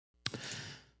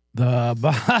The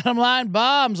Bottom Line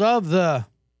Bombs of the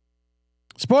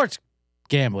Sports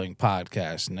Gambling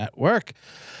Podcast Network.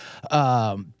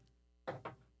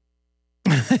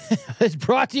 It's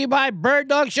brought to you by Bird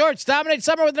Dog Shorts. Dominate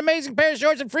summer with an amazing pair of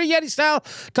shorts and free Yeti style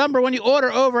tumbler when you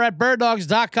order over at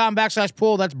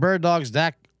birddogs.com/pool. That's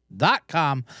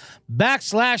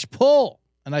birddogs.com/pool.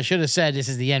 And I should have said this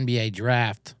is the NBA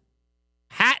draft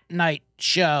hat night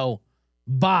show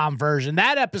bomb version,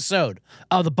 that episode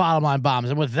of the Bottom Line Bombs.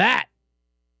 And with that,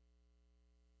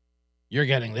 you're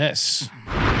getting this.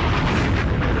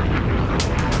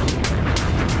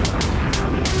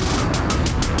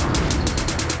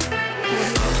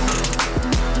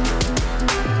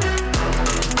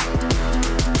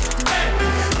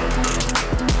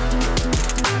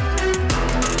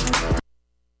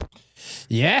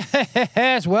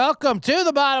 Yes, welcome to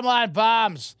the Bottom Line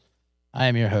Bombs. I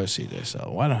am your host, CJ. So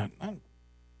why don't I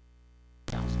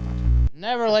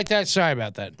never like that? Sorry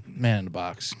about that man in the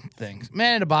box thing.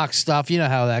 Man in the box stuff. You know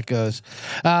how that goes.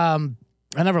 I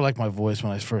never liked my voice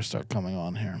when I first started coming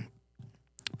on here,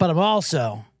 but I'm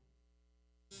also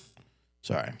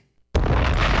sorry. Oh,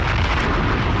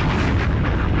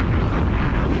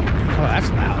 that's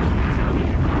loud.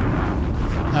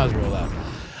 That was real loud.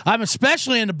 I'm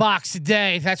especially in the box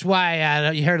today. That's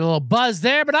why you heard a little buzz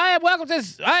there. But I am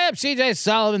CJ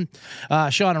Sullivan.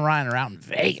 Sean and Ryan are out in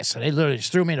Vegas, so they literally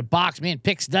just threw me in a box. Me and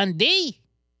Pix Dundee.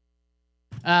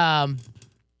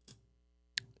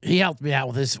 He helped me out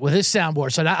with his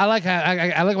soundboard. So I like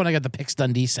when I get the Pix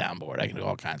Dundee soundboard. I can do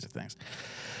all kinds of things.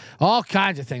 All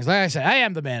kinds of things. Like I said, I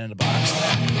am the man in the box.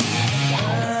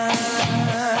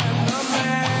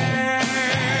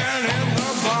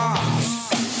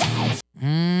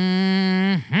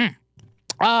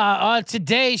 On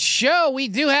today's show, we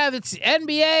do have it's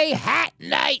NBA Hat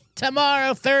Night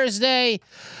tomorrow, Thursday,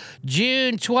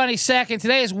 June 22nd.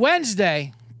 Today is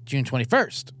Wednesday, June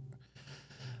 21st.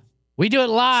 We do it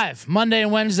live Monday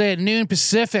and Wednesday at noon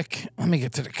Pacific. Let me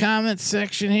get to the comments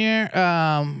section here. We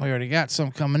already got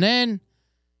some coming in.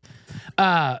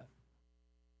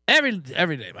 Every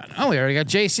day, man. Oh, we already got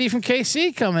JC from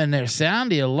KC coming in there.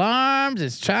 Sound the alarms.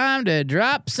 It's time to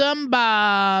drop some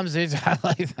bombs. I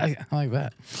like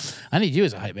that. I need you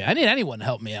as a hype man. I need anyone to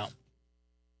help me out.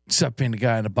 Except being the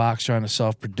guy in the box trying to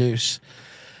self-produce.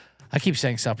 I keep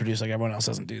saying self-produce like everyone else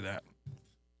doesn't do that.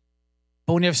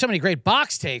 But when you have so many great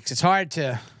box takes, it's hard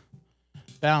to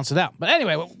balance it out. But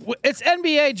anyway, it's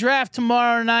NBA draft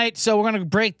tomorrow night, so we're going to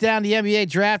break down the NBA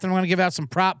draft, and we're going to give out some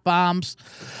prop bombs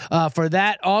for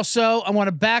that. Also, I want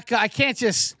to back up. I can't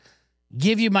just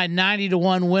give you my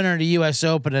 90-1 winner of the U.S.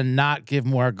 Open and not give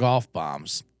more golf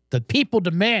bombs. The people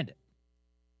demand it.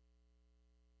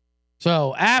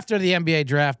 So after the NBA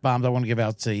draft bombs, I want to give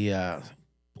out the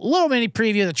little mini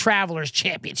preview of the Travelers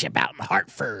Championship out in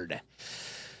Hartford.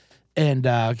 And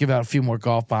give out a few more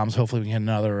golf bombs. Hopefully, we can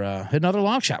get another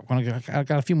long shot. I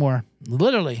got a few more,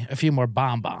 literally a few more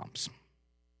bombs,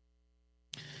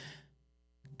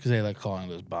 because they like calling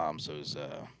those bombs those,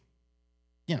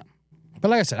 But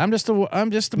like I said, I'm just the man I'm in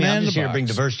the just box. here to bring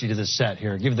diversity to this set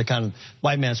here. Give the kind of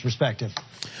white man's perspective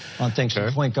on things from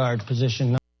the point guard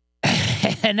position.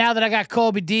 And now that I got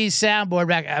Colby D's soundboard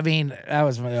back, I mean, that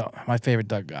was my favorite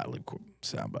Doug Gottlieb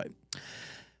soundbite.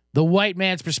 The white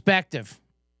man's perspective.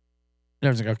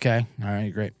 Everything okay? All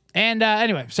right, great. And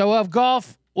anyway, so we'll have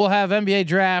golf, we'll have NBA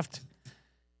draft,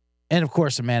 and of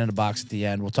course, a man in the box at the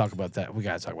end. We'll talk about that. We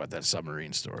got to talk about that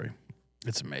submarine story.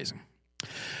 It's amazing.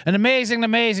 An amazing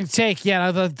take.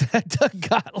 Yeah, that Doug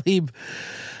Gottlieb.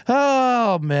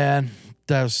 Oh man,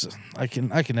 I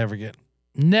can never get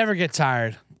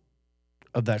tired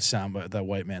of that soundbite, that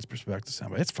white man's perspective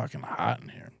soundbite. It's fucking hot in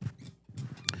here.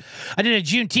 I did a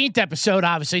Juneteenth episode,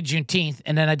 obviously Juneteenth,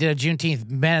 and then I did a Juneteenth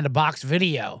Man in the Box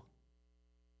video.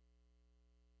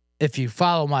 If you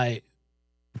follow my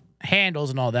handles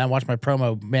and all that, watch my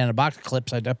promo Man in the Box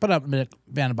clips. I put up Man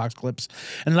in the Box clips,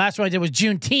 and the last one I did was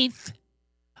Juneteenth.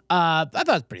 I thought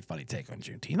it was a pretty funny take on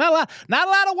Juneteenth. Not a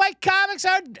lot of white comics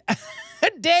are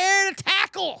dare to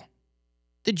tackle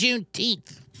the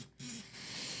Juneteenth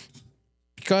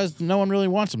because no one really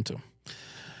wants them to.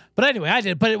 But anyway, I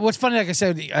did. But what's funny, like I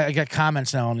said, I got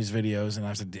comments now on these videos, and I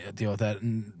have to deal with that.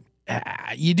 And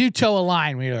you do toe a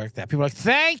line when you're like that. People are like,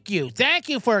 "Thank you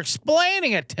for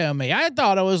explaining it to me. I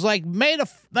thought it was like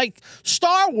like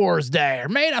Star Wars Day, or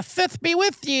May the 5th be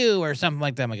with you, or something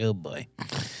like that." I'm like, "Oh boy,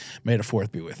 May the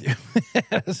 4th be with you."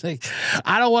 It's like,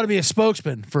 I don't want to be a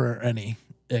spokesman for any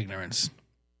ignorance.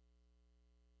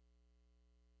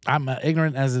 I'm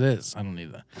ignorant as it is. I don't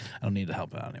need that. I don't need to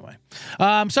help out anyway.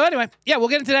 So anyway, yeah, we'll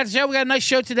get into that show. We got a nice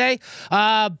show today.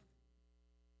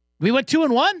 We went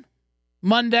 2-1.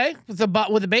 Monday with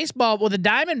the baseball with the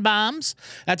Diamond Bombs.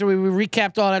 After we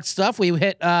recapped all that stuff, we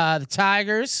hit the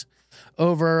Tigers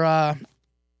over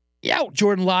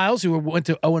Jordan Lyles, who went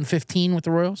to 0-15 with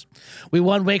the Royals. We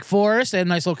won Wake Forest. They had a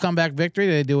nice little comeback victory.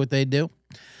 They do what they do.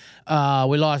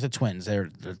 We lost the Twins.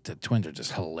 The Twins are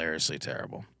just hilariously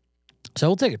terrible. So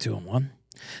we'll take a 2-1.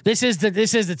 This is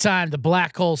the time, the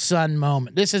Black Hole Sun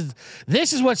moment. This is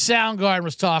what Soundgarden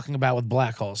was talking about with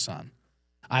Black Hole Sun,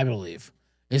 I believe.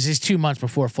 This is 2 months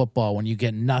before football when you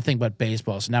get nothing but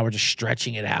baseball. So now we're just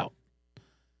stretching it out.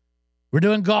 We're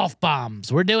doing golf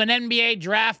bombs. We're doing NBA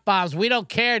draft bombs. We don't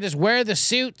care. Just wear the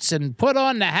suits and put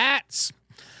on the hats.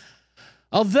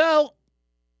 Although,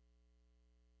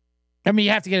 I mean,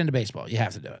 you have to get into baseball. You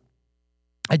have to do it.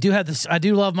 I do have this. I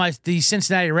do love the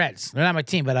Cincinnati Reds. They're not my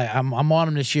team, but I'm on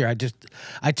them this year.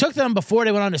 I took them before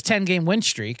they went on this 10-game win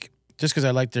streak, just because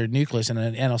I like their nucleus, and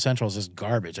the NL Central is just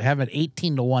garbage. I have it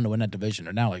 18-1 to win that division.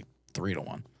 They're now like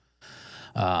 3-1.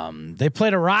 They play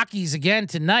the Rockies again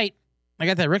tonight. I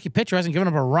got that rookie pitcher hasn't given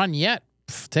up a run yet.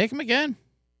 Take him again.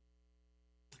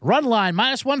 Run line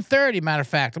 -130. Matter of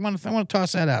fact, I want to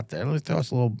toss that out there. Let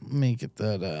me get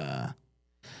that.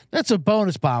 That's a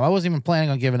bonus bomb. I wasn't even planning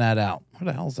on giving that out. What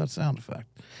the hell is that sound effect?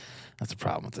 That's a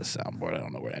problem with this soundboard. I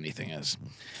don't know where anything is.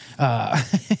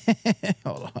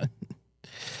 Hold on.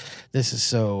 This is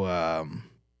so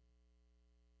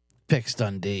Picks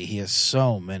Dundee. He has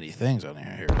so many things on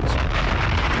here. Here it is.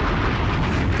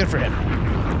 Good for him.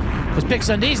 Because Picks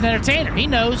Dundee's an entertainer. He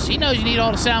knows you need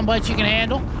all the sound bites you can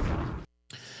handle.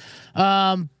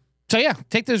 So yeah,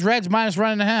 take those Reds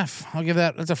 -1.5. I'll give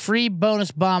that. That's a free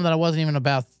bonus bomb that I wasn't even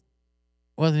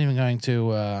going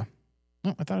to.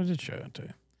 No, I thought I did show it to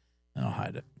you. I'll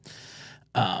hide it.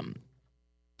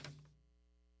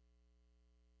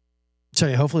 So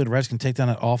yeah, hopefully the Reds can take down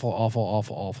that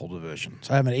awful division.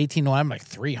 So I have an 18-1. I'm like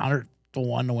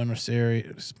 300-1 to win the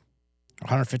series,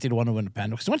 150-1 to win the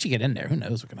Pendle. Because once you get in there, who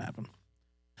knows what can happen?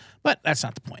 But that's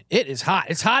not the point. It is hot.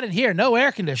 It's hot in here. No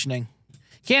air conditioning.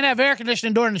 Can't have air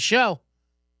conditioning during the show.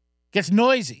 Gets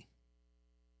noisy.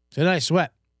 So then I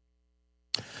sweat.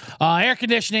 Air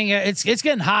conditioning. It's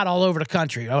getting hot all over the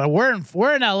country. We're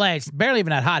in LA. It's barely even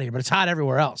that hot here, but it's hot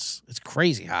everywhere else. It's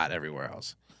crazy hot everywhere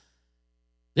else.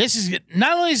 This is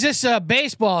not only is this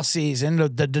baseball season,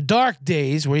 the dark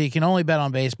days where you can only bet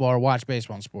on baseball or watch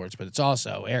baseball and sports, but it's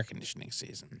also air conditioning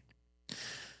season.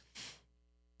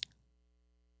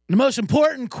 The most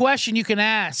important question you can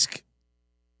ask.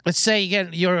 Let's say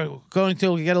you're going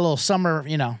to get a little summer,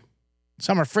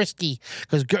 summer frisky,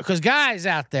 because guys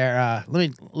out there, a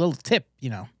little tip,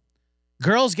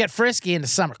 girls get frisky in the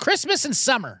summer. Christmas and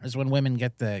summer is when women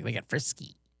get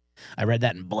frisky. I read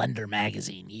that in Blender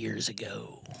magazine years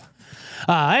ago.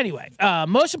 Anyway,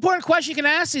 most important question you can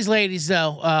ask these ladies,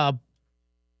 though,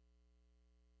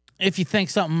 if you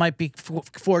think something might be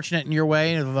fortunate in your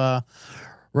way of a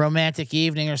romantic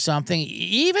evening or something,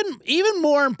 even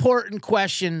more important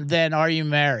question than are you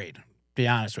married, to be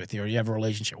honest with you, or you have a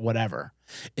relationship, whatever,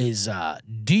 is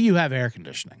do you have air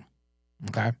conditioning?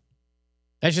 Okay.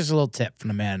 That's just a little tip from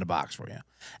the man in the box for you.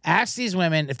 Ask these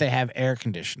women if they have air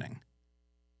conditioning.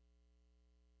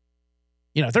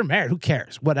 If they're married, who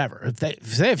cares? Whatever. If they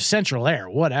have central air,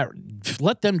 whatever.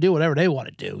 Let them do whatever they want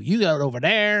to do. You go over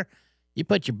there. You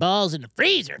put your balls in the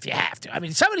freezer if you have to. I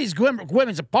mean, some of these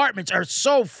women's apartments are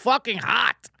so fucking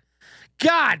hot.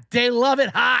 God, they love it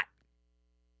hot.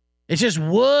 It's just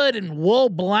wood and wool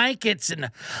blankets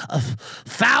and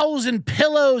 1,000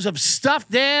 pillows of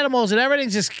stuffed animals, and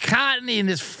everything's just cottony and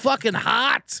just fucking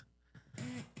hot.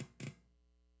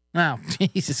 Oh,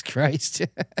 Jesus Christ.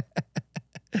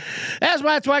 That's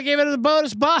why I gave it a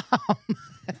bonus bomb.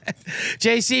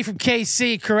 JC from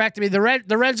KC corrected me. The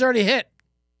Reds already hit.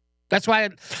 That's why.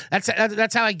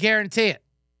 That's how I guarantee it.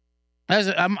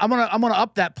 I'm gonna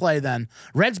up that play then.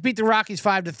 Reds beat the Rockies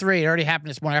 5-3. It already happened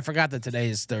this morning. I forgot that today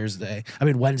is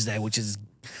Wednesday, which is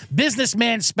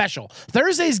businessman special.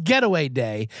 Thursday's getaway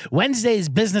day. Wednesday's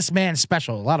businessman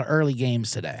special. A lot of early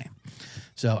games today.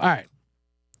 So all right.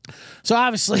 So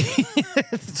obviously,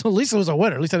 so at least it was a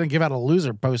winner. At least I didn't give out a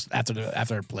loser post after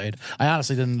it played. I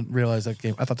honestly didn't realize that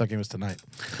game. I thought that game was tonight.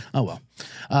 Oh well.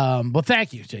 Well,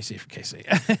 thank you, JC from KC.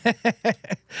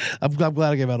 I'm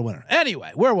glad I gave out a winner.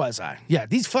 Anyway, where was I? Yeah,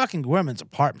 these fucking women's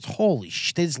apartments. Holy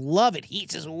shit, they just love it.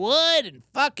 Heat is wood and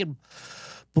fucking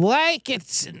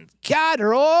blankets, and God,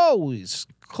 they're always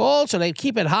cold, so they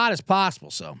keep it hot as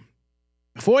possible. So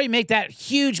before you make that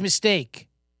huge mistake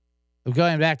of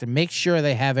going back, to make sure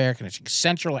they have air conditioning.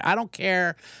 Central, I don't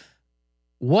care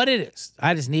what it is.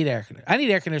 I just need air conditioning. I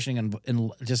need air conditioning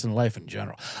in life in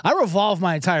general. I revolve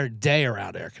my entire day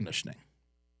around air conditioning.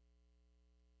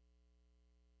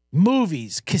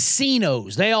 movies,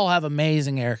 casinos, they all have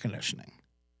amazing air conditioning.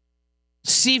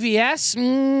 CVS,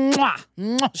 mwah,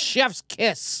 mwah, chef's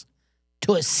kiss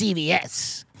to a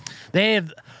CVS. They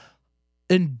have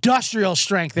industrial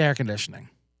strength air conditioning.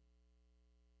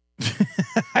 Just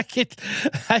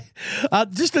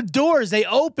the doors, they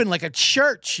open like a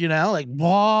church, you know, like,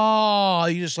 whoa,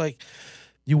 you just like,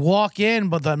 you walk in,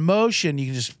 but the motion, you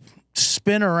can just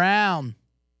spin around.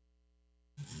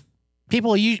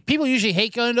 People usually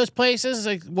hate going to those places. It's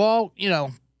like, well, you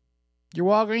know, your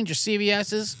Walgreens, your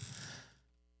CVS's.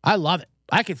 I love it.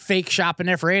 I could fake shop in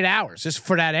there for 8 hours just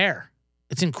for that air.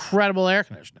 It's incredible air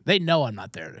conditioning. They know I'm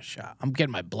not there to shop. I'm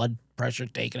getting my blood pressure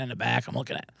taken in the back. I'm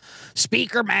looking at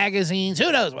speaker magazines.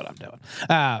 Who knows what I'm doing?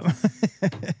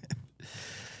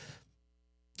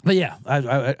 But yeah,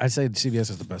 I say CVS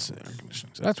is the best air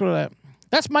conditioning. So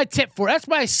that's my tip for. That's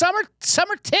my summer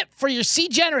tip for your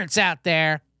C-generates out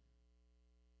there.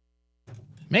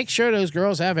 Make sure those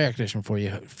girls have air conditioning for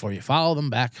you follow them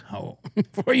back home.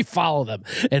 Before you follow them.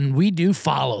 And we do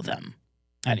follow them.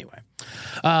 Anyway.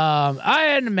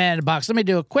 I am the man in the box. Let me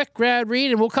do a quick grad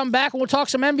read and we'll come back and we'll talk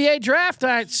some NBA draft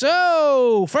night.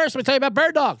 So, first, let me tell you about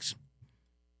Bird Dogs.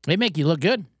 They make you look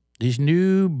good. These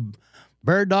new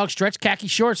Bird Dog stretch khaki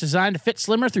shorts designed to fit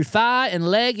slimmer through thigh and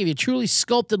leg, give you a truly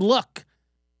sculpted look.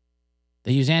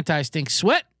 They use anti-stink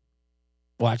sweat,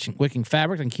 wicking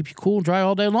fabric, and keep you cool and dry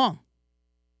all day long.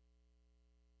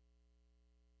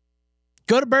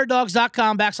 Go to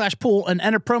birddogs.com/pool and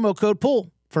enter promo code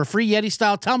POOL for a free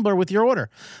Yeti-style tumbler with your order.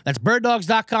 That's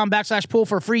birddogs.com/pool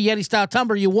for a free Yeti-style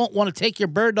tumbler. You won't want to take your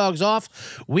Bird Dogs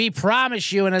off. We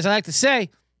promise you. And as I like to say,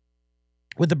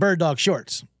 with the Bird Dog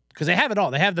shorts, because they have it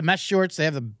all. They have the mesh shorts, they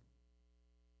have the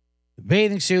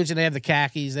bathing suits, and they have the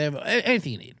khakis. They have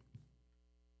anything you need.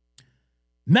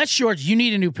 Mesh shorts, you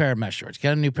need a new pair of mesh shorts.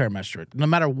 Get a new pair of mesh shorts. No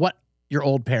matter what your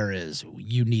old pair is,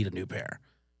 you need a new pair.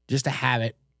 Just to have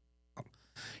it.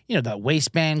 You know, the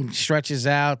waistband stretches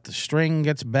out, the string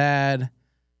gets bad.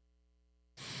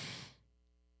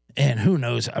 And who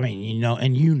knows? I mean,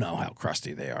 you know how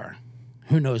crusty they are.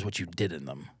 Who knows what you did in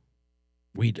them?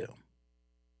 We do.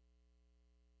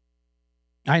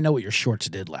 I know what your shorts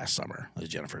did last summer, as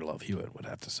Jennifer Love Hewitt would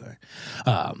have to say.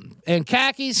 And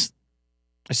khakis,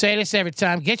 I say this every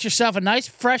time. Get yourself a nice,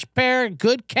 fresh pair of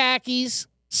good khakis,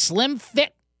 slim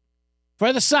fit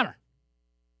for the summer.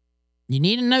 You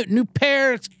need a new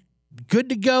pair. It's good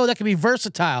to go. That can be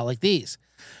versatile like these.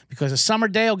 Because a summer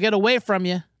day will get away from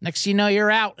you. Next thing you know,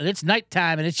 you're out, and it's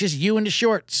nighttime, and it's just you in the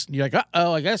shorts. You're like,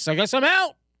 uh-oh, I guess I'm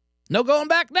out. No going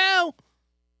back now.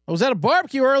 I was at a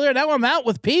barbecue earlier. Now I'm out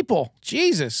with people.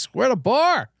 Jesus, we're at a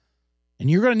bar. And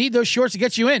you're going to need those shorts to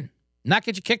get you in, not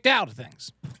get you kicked out of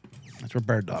things. That's where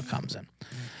Bird Dog comes in.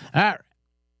 All right.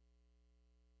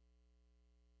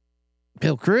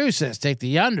 Bill Cruz says take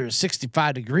the under.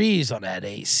 65 degrees on that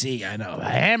AC. I know. I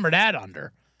hammered that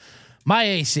under. My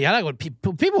AC. I like when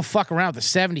people fuck around with the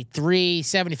 73,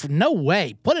 74. No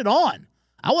way. Put it on.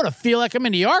 I want to feel like I'm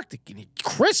in the Arctic. And you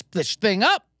crisp this thing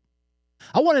up.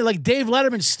 I want it like Dave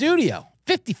Letterman's studio.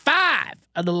 55.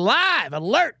 Alive,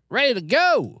 alert, ready to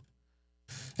go.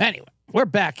 Anyway, we're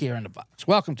back here in the box.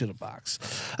 Welcome to the box.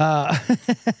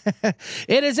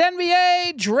 It is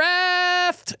NBA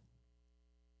draft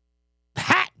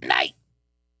hat night.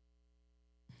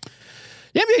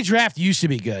 The NBA draft used to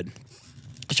be good.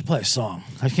 I should play a song.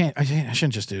 I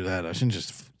shouldn't just do that. I shouldn't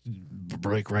just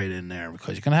break right in there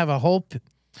because you're gonna have a whole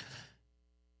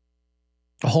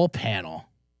panel.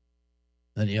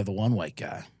 Then you have the one white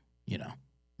guy. You know,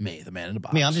 me, the man in the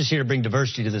box. I'm just here to bring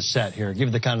diversity to this set here. Give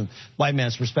the kind of white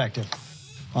man's perspective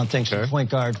on things from the point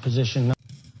guard position.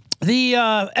 The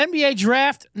NBA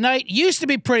draft night used to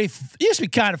be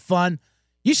kind of fun.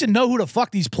 You should know who the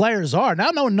fuck these players are.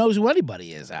 Now no one knows who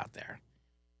anybody is out there.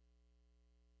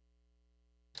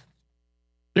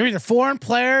 They're either foreign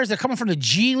players. They're coming from the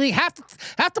G League.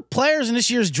 Half the players in this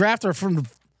year's draft are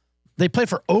they play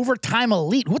for Overtime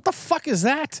Elite. What the fuck is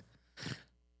that?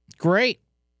 Great.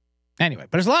 Anyway,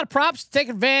 but there's a lot of props to take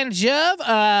advantage of.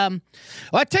 Well,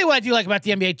 I tell you what I do like about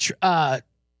the NBA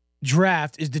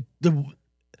draft is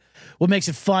what makes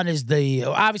it fun is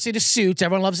obviously the suits.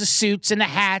 Everyone loves the suits and the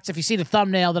hats. If you see the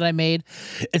thumbnail that I made,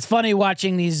 it's funny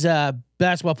watching these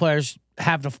basketball players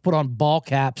have to put on ball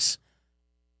caps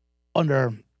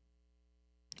under,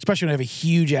 especially when they have a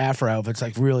huge afro. If it's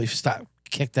like really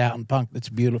kicked out and punked, it's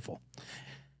beautiful.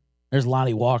 There's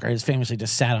Lonnie Walker. He's famously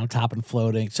just sat on top and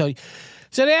floating. So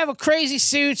they have a crazy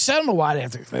suits. I don't know why they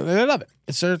have to. They love it.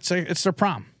 It's their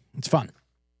prom. It's fun.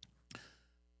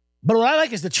 But what I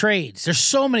like is the trades. There's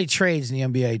so many trades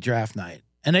in the NBA draft night,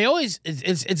 and they always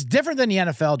it's different than the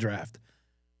NFL draft,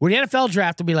 where the NFL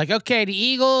draft will be like, okay, the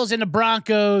Eagles and the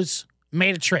Broncos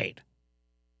made a trade.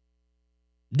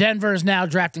 Denver is now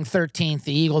drafting 13th.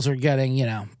 The Eagles are getting,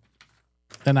 the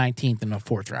 19th in the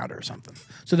 4th round or something.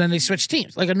 So then they switch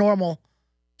teams like a normal,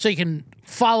 so you can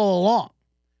follow along.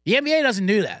 The NBA doesn't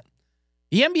do that.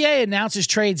 The NBA announces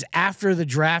trades after the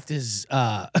draft is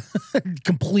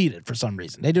completed for some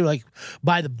reason. They do like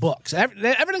by the books.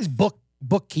 Everything's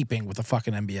bookkeeping with the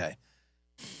fucking NBA.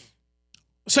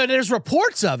 So there's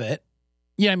reports of it.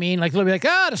 You know what I mean? Like they'll be like,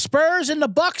 the Spurs and the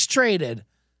Bucks traded.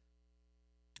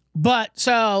 But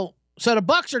so the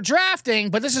Bucks are drafting,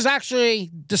 but this is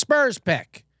actually the Spurs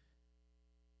pick.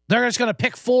 They're just going to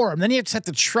pick for them. Then you just have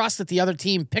to trust that the other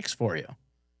team picks for you.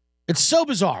 It's so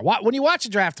bizarre. When you watch the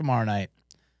draft tomorrow night,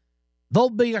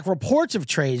 there'll be like reports of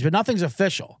trades, but nothing's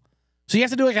official. So you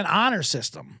have to do like an honor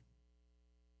system.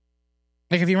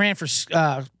 Like if you ran for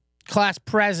class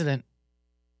president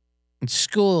in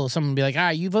school, someone would be like, all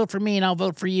right, you vote for me and I'll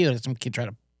vote for you. And some kid try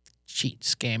to cheat,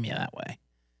 scam you that way.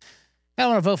 I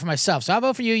don't want to vote for myself, so I'll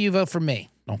vote for you, you vote for me.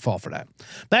 Don't fall for that.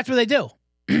 But that's what they do.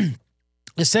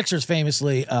 The Sixers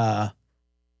famously,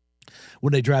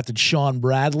 when they drafted Sean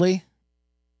Bradley,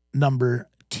 number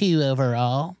 2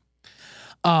 overall,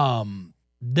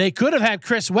 they could have had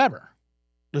Chris Webber,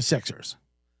 the Sixers.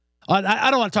 I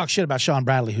don't want to talk shit about Sean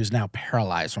Bradley, who's now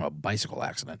paralyzed from a bicycle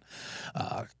accident.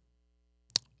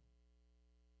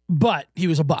 But he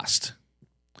was a bust.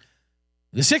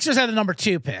 The Sixers had the number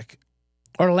 2 pick.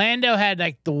 Orlando had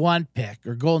like the 1 pick,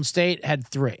 or Golden State had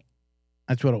 3.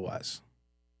 That's what it was.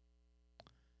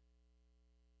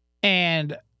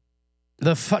 And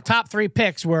the top 3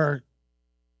 picks were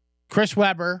Chris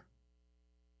Webber,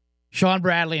 Sean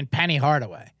Bradley, and Penny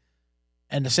Hardaway.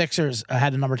 And the Sixers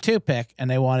had the number 2 pick, and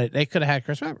they could have had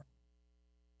Chris Webber.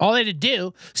 All they had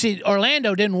to do,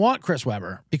 Orlando didn't want Chris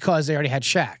Webber because they already had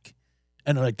Shaq.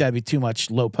 And they're like, that'd be too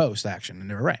much low post action. And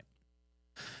they were right.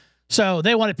 So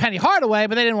they wanted Penny Hardaway,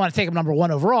 but they didn't want to take him number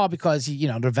 1 overall because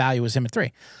their value was him at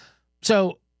 3.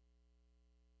 So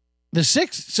you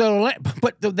can't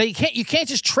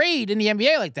just trade in the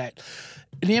NBA like that.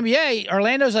 In the NBA,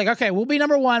 Orlando's like, okay, we'll be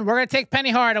number 1. We're going to take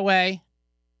Penny Hardaway,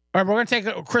 or we're going to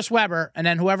take Chris Webber, and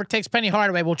then whoever takes Penny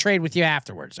Hardaway, we'll trade with you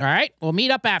afterwards. All right, we'll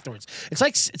meet up afterwards. It's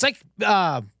like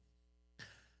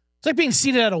being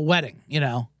seated at a wedding.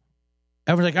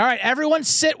 Everyone's like, all right, everyone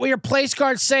sit where your place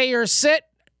cards say you're sit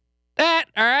at.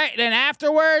 All right, and then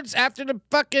afterwards, after the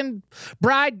fucking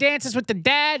bride dances with the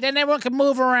dad, then everyone can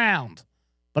move around.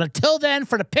 But until then,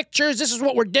 for the pictures, this is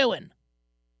what we're doing.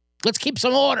 Let's keep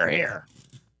some order here.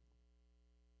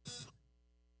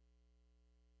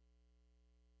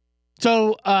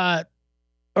 So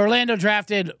Orlando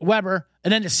drafted Webber,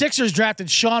 and then the Sixers drafted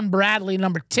Sean Bradley,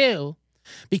 number 2,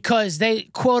 because they,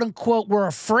 quote unquote, were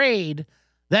afraid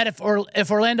that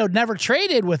if Orlando never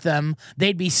traded with them,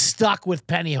 they'd be stuck with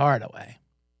Penny Hardaway.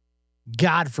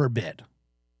 God forbid.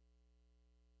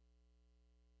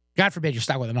 God forbid you're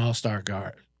stuck with an all-star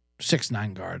guard,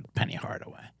 6'9" guard, Penny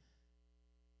Hardaway.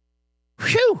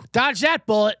 Whew, dodge that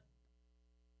bullet.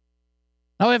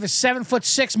 Now we have a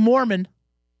 7'6" Mormon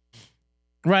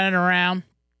running around,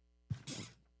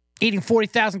 eating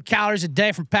 40,000 calories a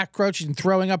day from packed groceries and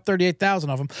throwing up 38,000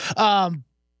 of them.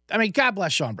 God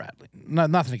bless Sean Bradley.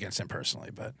 Nothing against him personally,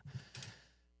 but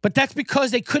that's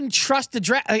because they couldn't trust the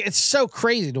draft. It's so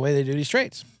crazy the way they do these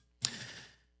trades.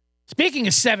 Speaking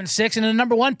of 7-6, and the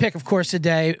number 1 pick, of course,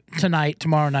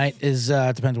 tomorrow night is,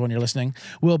 depends on when you're listening,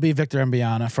 will be Victor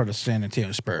Wembanyama for the San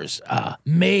Antonio Spurs.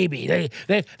 Maybe.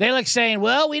 They like saying,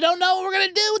 well, we don't know what we're going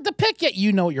to do with the pick yet.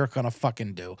 You know what you're going to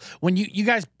fucking do. When you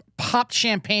guys popped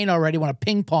champagne already when a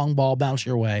ping pong ball bounced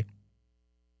your way.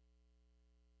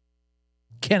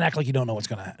 Can't act like you don't know what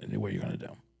you're going to do.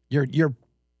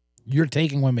 You're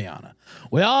taking Wembanyama.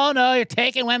 We all know you're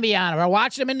taking Wembanyama. We're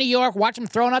watching him in New York, watching him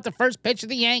throwing out the first pitch of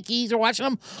the Yankees. We're watching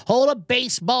him hold a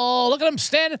baseball. Look at him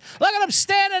standing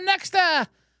next to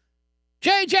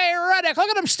J.J. Redick. Look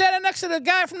at him standing next to the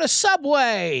guy from the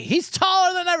subway. He's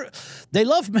taller than ever. They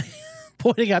love me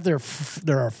pointing out they're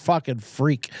a fucking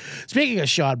freak. Speaking of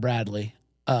Sean Bradley,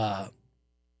 there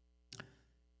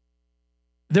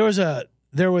was an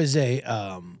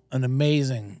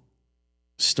amazing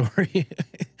story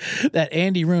that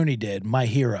Andy Rooney did, my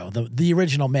hero, the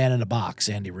original man in the box,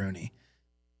 Andy Rooney.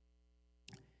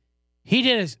 He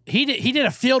did a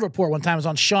field report one time. It was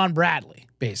on Sean Bradley,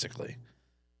 basically.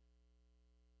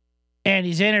 And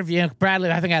he's interviewing Bradley.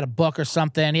 I think had a book or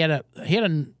something. He had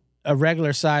a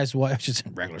regular sized wife. I should say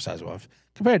regular sized wife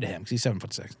compared to him because he's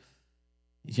 7'6".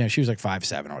 She was like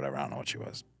 5'7" or whatever. I don't know what she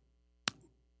was.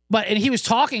 And he was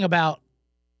talking about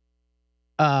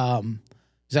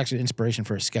It's actually an inspiration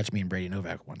for a sketch me and Brady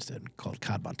Novak once did called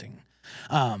Cod Bunting.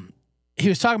 He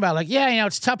was talking about like, yeah,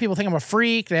 it's tough. People think I'm a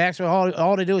freak. They ask me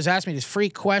all they do is ask me these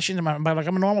freak questions about like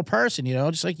I'm a normal person,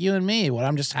 just like you and me.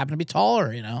 I'm just happen to be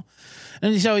taller,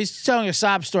 And so he's telling a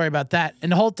sob story about that.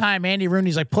 And the whole time, Andy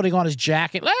Rooney's like putting on his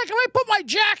jacket. Like, can I put my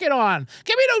jacket on?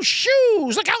 Give me those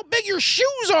shoes. Look how big your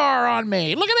shoes are on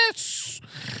me. Look at this.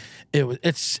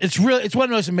 It's one of the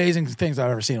most amazing things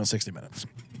I've ever seen on 60 Minutes.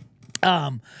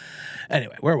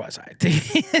 Anyway, where was I?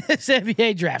 This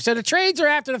NBA draft. So the trades are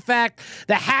after the fact.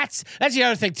 The hats. That's the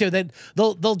other thing too. That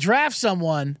they'll draft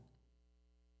someone,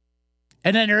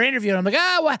 and then they're interviewing. I'm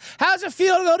like, how's it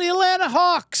feel to go to the Atlanta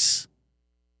Hawks?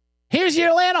 Here's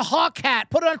your Atlanta Hawk hat.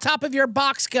 Put it on top of your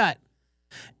box cut.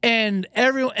 And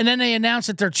then they announce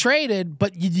that they're traded,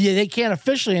 but they can't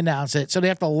officially announce it, so they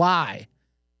have to lie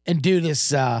and do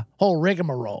this whole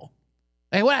rigmarole.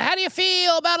 Like, how do you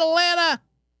feel about Atlanta?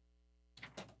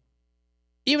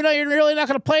 Even though you're really not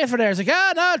going to play for there. It's like,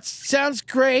 no, it sounds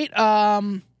great.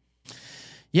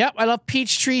 Yep, I love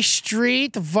Peachtree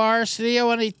Street, the varsity. I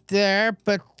want to eat there.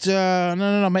 But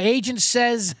no. My agent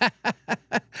says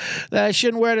that I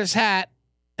shouldn't wear this hat.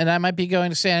 And I might be going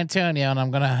to San Antonio, and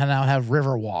I'm going to now have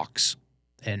river walks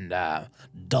and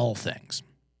dull things.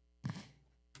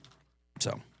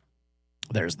 So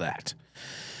there's that.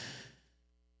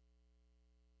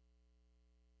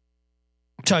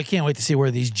 So I can't wait to see where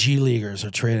these G Leaguers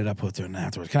are traded up with doing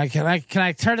afterwards. Can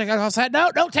I turn the guy outside?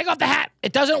 No, don't take off the hat.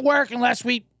 It doesn't work unless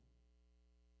you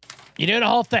do the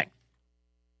whole thing.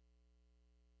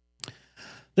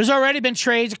 There's already been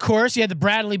trades, of course. You had the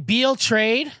Bradley Beal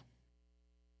trade.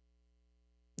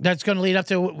 That's going to lead up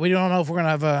to, we don't know if we're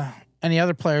going to have any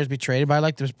other players be traded, but I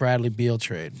like this Bradley Beal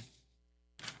trade.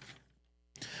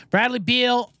 Bradley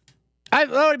Beal,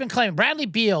 I've already been claiming Bradley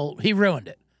Beal, he ruined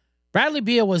it. Bradley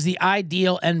Beal was the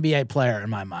ideal NBA player in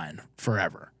my mind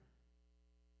forever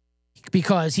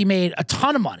because he made a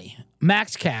ton of money,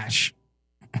 max cash,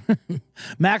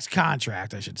 max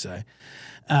contract, I should say.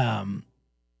 Hold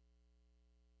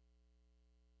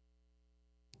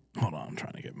on, I'm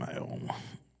trying to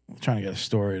get a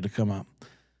story to come up.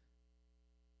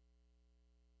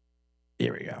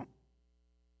 Here we go.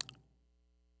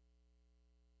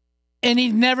 And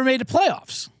he never made the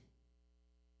playoffs.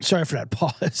 Sorry for that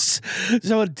pause.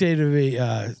 Someone said to me,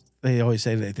 they always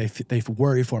say they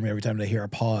worry for me every time they hear a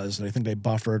pause. They think they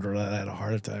buffered or had a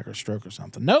heart attack or stroke or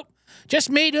something. Nope. Just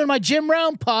me doing my Jim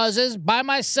Rome pauses by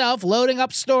myself, loading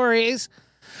up stories.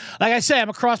 Like I say,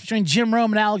 I'm a cross between Jim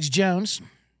Rome and Alex Jones,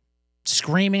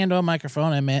 screaming into a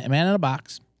microphone, a man in a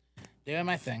box, doing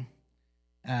my thing.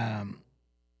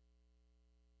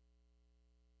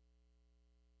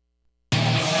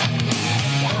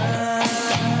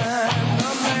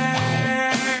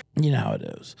 You know how it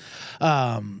is.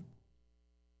 But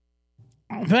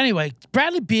anyway,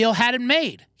 Bradley Beal had it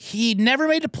made. He never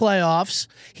made the playoffs.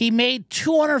 He made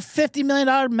 $250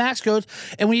 million max codes.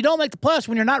 And when you don't make the playoffs,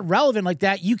 when you're not relevant like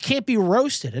that, you can't be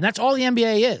roasted. And that's all the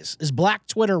NBA is black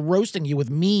Twitter roasting you with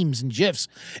memes and GIFs.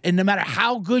 And no matter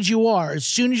how good you are, as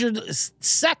soon as you're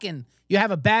second, you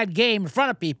have a bad game in front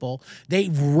of people, they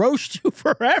roast you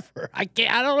forever. I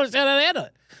don't understand how to handle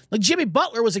it. Like Jimmy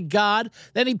Butler was a god.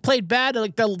 Then he played bad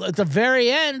at the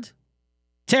very end.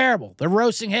 Terrible. They're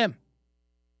roasting him.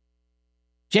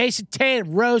 Jason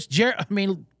Tatum roast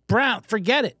Brown.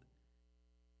 Forget it.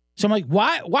 So I'm like,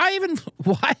 why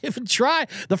even try?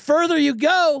 The further you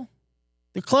go,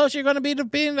 the closer you're going to be to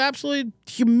being absolutely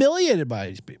humiliated by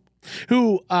these people.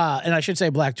 Who, and I should say,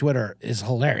 Black Twitter is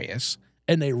hilarious,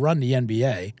 and they run the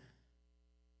NBA.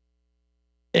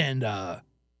 And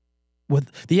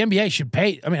with the NBA should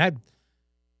pay. I mean,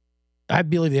 I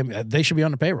believe they should be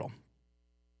on the payroll.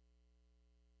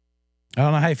 I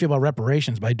don't know how you feel about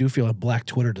reparations, but I do feel that Black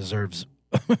Twitter deserves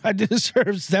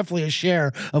definitely a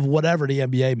share of whatever the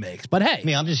NBA makes. But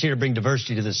hey, I'm just here to bring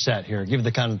diversity to this set here, give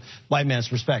the kind of white man's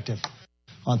perspective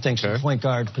on things from the point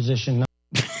guard position.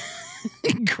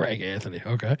 Craig Anthony,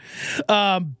 okay.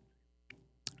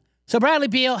 So Bradley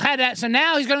Beal had that. So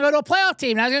now he's going to go to a playoff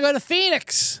team. Now he's going to go to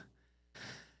Phoenix.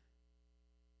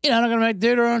 They're going to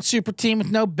do their own super team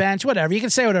with no bench, whatever. You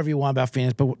can say whatever you want about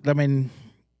Phoenix, but I mean,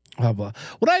 blah, blah.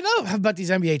 What I know about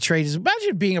these NBA trades is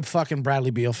imagine being a fucking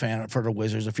Bradley Beal fan for the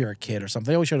Wizards if you're a kid or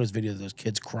something. They always show those videos of those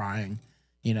kids crying,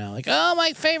 like, oh,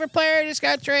 my favorite player just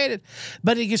got traded.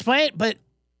 But he can explain it, but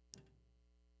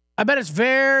I bet it's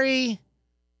very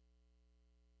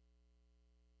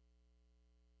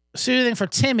soothing for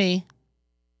Timmy.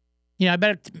 I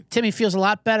bet Timmy feels a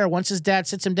lot better once his dad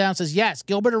sits him down and says, yes,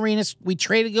 Gilbert Arenas, we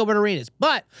traded Gilbert Arenas.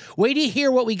 But wait till you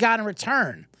hear what we got in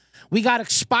return. We got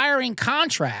expiring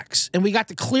contracts, and we got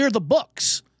to clear the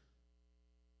books.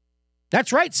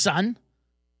 That's right, son.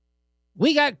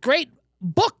 We got great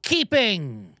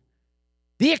bookkeeping.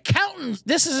 The accountants.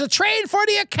 This is a trade for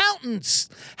the accountants.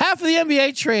 Half of the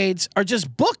NBA trades are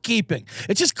just bookkeeping.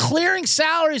 It's just clearing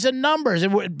salaries and numbers,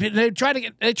 and they try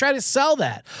to sell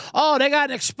that. Oh, they got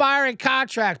an expiring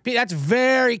contract. That's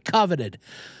very coveted.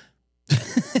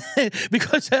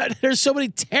 Because there's so many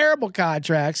terrible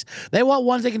contracts. They want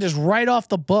ones they can just write off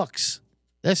the books.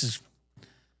 This is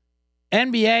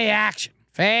NBA action.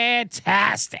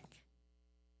 Fantastic.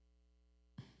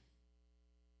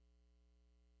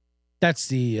 That's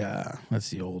the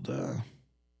old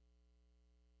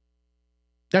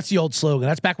slogan.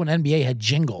 That's back when NBA had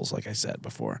jingles, like I said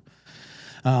before.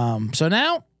 So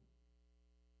now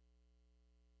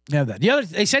you have that.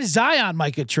 They said Zion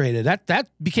might get traded. That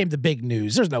became the big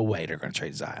news. There's no way they're going to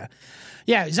trade Zion.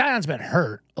 Yeah, Zion's been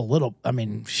hurt a little. I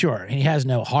mean, sure, and he has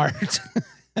no heart.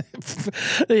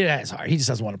 He has heart. He just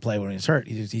doesn't want to play when he's hurt.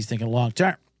 He's thinking long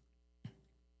term.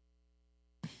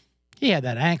 He had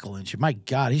that ankle injury. My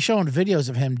God, he's showing videos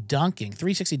of him dunking,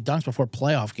 360 dunks before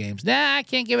playoff games. Nah, I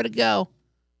can't give it a go.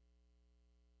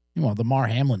 Well, Damar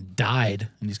Hamlin died,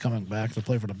 and he's coming back to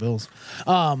play for the Bills.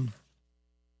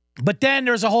 But then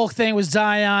there's a whole thing with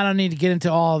Zion. I don't need to get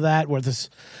into all of that, where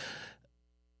this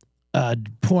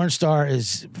porn star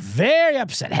is very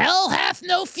upset. Hell hath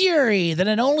no fury than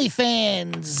an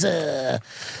OnlyFans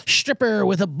stripper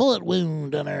with a bullet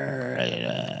wound on her.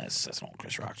 That's an old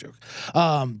Chris Rock joke.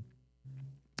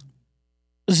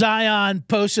 Zion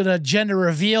posted a gender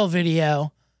reveal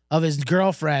video of his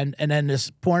girlfriend, and then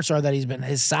this porn star that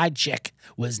his side chick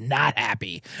was not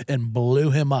happy and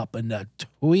blew him up. And the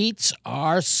tweets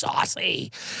are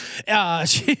saucy.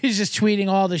 She's just tweeting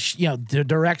all the the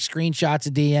direct screenshots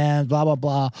of DMs, blah blah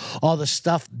blah, all the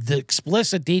stuff, the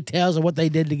explicit details of what they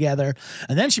did together.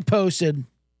 And then she posted,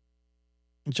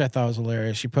 which I thought was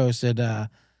hilarious. She posted, her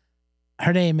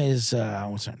name is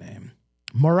what's her name?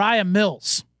 Mariah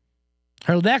Mills.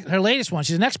 Her latest one,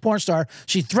 she's an ex-porn star.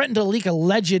 She threatened to leak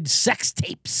alleged sex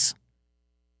tapes.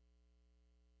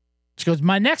 She goes,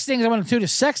 my next thing is I want to do the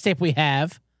sex tape we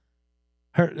have.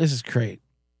 This is great.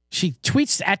 She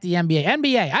tweets at the NBA.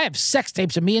 NBA, I have sex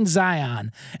tapes of me and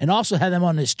Zion, and also have them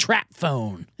on his trap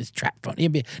phone. The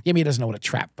NBA doesn't know what a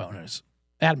trap phone is.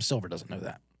 Adam Silver doesn't know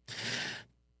that.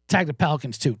 Tag the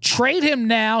Pelicans, too. Trade him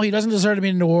now. He doesn't deserve to be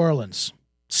in New Orleans.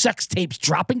 Sex tapes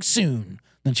dropping soon.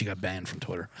 Then she got banned from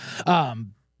Twitter.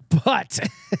 But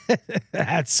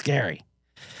that's scary.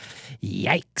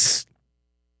 Yikes.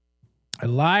 A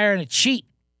liar and a cheat.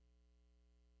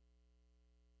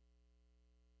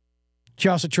 She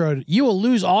also trod, you will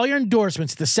lose all your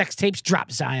endorsements if the sex tapes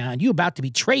drop, Zion. You about to be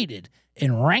traded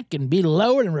in rank and be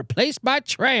lowered and replaced by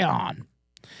Trayon.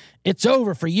 It's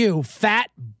over for you, fat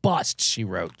bust, she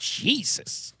wrote.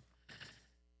 Jesus.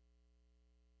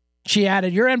 She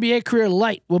added, your NBA career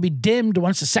light will be dimmed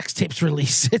once the sex tapes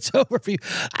release. It's over for you.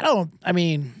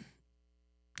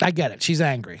 I get it. She's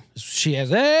angry. She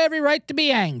has every right to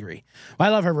be angry. I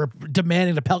love her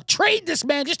demanding the Pelicans. Trade this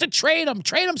man just to trade him.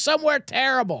 Trade him somewhere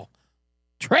terrible.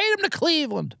 Trade him to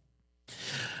Cleveland.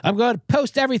 I'm going to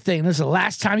post everything. This is the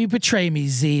last time you betray me,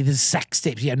 Z. This sex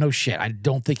tapes. Yeah, no shit. I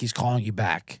don't think he's calling you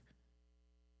back.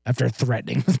 After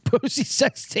threatening with posting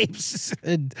sex tapes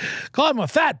and calling him a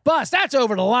fat bust. That's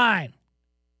over the line.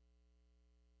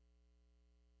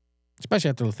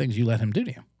 Especially after the things you let him do to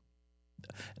you.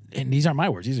 And these aren't my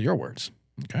words. These are your words.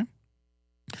 Okay.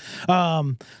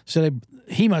 So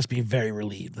he must be very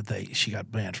relieved that she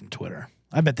got banned from Twitter.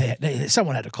 I bet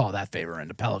someone had to call that favor in.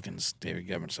 The Pelicans, David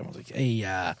Gibbons, someone was like, hey,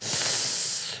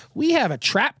 we have a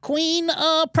trap queen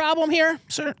problem here,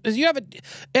 sir.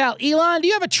 Elon, do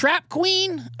you have a trap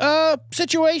queen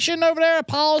situation over there, a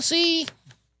policy?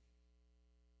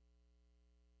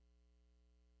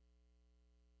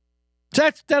 So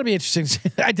that'll be interesting.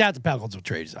 I doubt the Pelicans will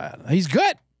trade Zion. He's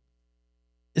good.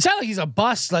 It's not like he's a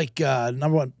bust, like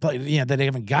number one player, that they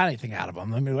haven't got anything out of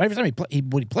him. I mean, every time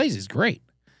when he plays, he's great.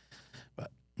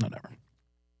 But whatever.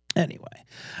 Anyway,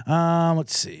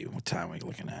 let's see. What time are we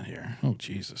looking at here? Oh,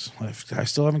 Jesus. I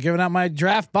still haven't given out my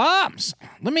draft bombs.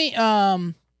 Let me, yeah,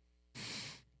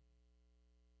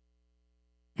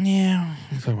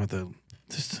 let's talk about all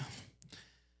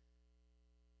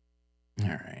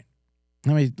right.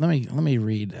 Let me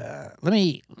read, let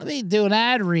me do an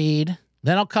ad read.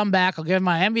 Then I'll come back. I'll give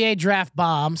my NBA draft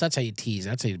bombs. That's how you tease.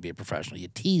 That's how you be a professional. You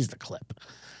tease the clip.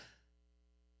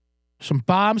 Some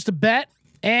bombs to bet.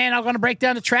 And I'm going to break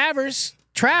down to Travers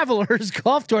Travelers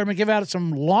Golf Tournament, give out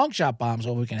some long shot bombs.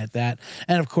 Hope we can hit that.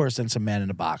 And of course, then some man in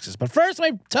the boxes. But first,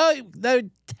 let me tell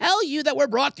you that we're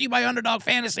brought to you by Underdog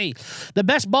Fantasy. The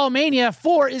Best Ball Mania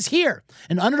 4 is here.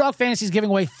 And Underdog Fantasy is giving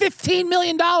away $15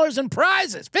 million in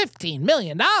prizes. $15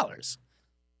 million.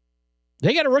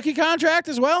 They get a rookie contract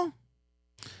as well.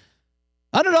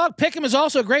 Underdog Pick'em is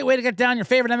also a great way to get down your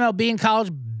favorite MLB and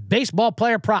college baseball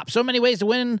player props. So many ways to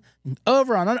win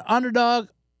over on Underdog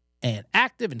and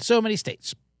active in so many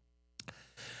states.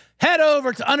 Head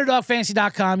over to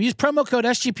UnderdogFantasy.com. Use promo code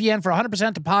SGPN for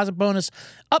 100% deposit bonus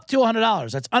up to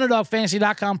 $100. That's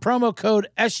UnderdogFantasy.com, promo code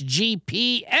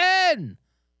SGPN.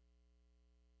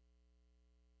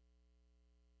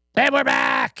 And we're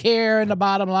back here in the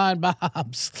Bottom Line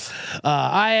Bombs.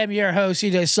 I am your host,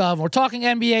 CJ Sullivan. We're talking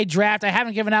NBA draft. I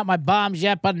haven't given out my bombs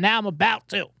yet, but now I'm about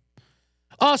to.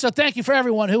 Also, thank you for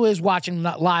everyone who is watching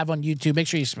live on YouTube. Make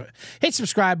sure you hit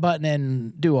subscribe button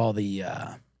and do all the,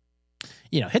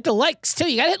 hit the likes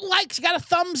too. You got to hit likes. You got to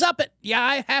thumbs up it. Yeah,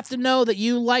 I have to know that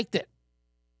you liked it.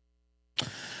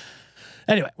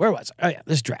 Anyway, where was I? Oh yeah,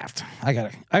 this draft. I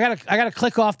gotta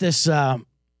click off this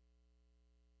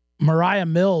Mariah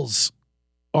Mills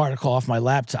article off my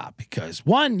laptop because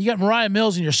one, you got Mariah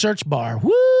Mills in your search bar.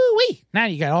 Woo-wee. Now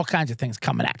you got all kinds of things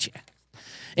coming at you.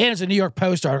 And it's a New York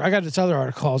Post article. I got this other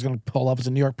article I was going to pull up. It's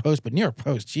a New York Post, but New York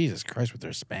Post, Jesus Christ, with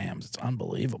their spams. It's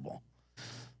unbelievable.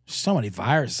 So many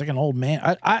viruses. It's like an old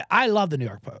man. I love the New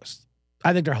York Post.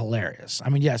 I think they're hilarious. I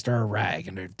mean, yes, they're a rag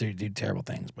and they do terrible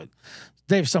things, but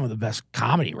they have some of the best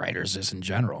comedy writers just in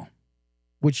general,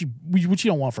 which you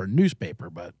don't want for a newspaper,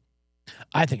 but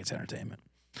I think it's entertainment.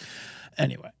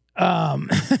 Anyway, they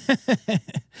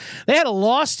had a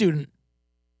law student.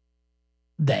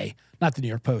 Not the New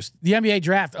York Post. The NBA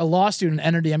draft, a law student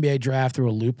entered the NBA draft through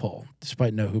a loophole,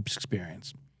 despite no hoops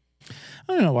experience.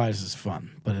 I don't know why this is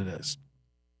fun, but it is.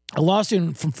 A law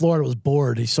student from Florida was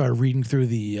bored. He started reading through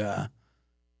the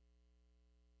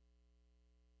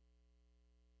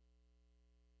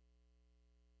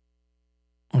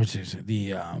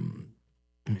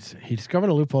he discovered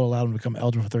a loophole that allowed him to become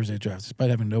eligible for Thursday's draft, despite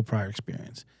having no prior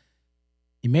experience.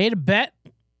 He made a bet,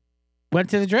 went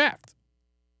to the draft.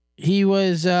 He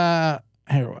was, here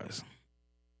it was.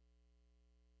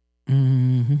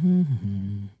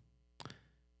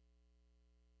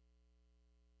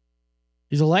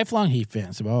 He's a lifelong Heat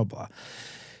fan, so blah, blah, blah.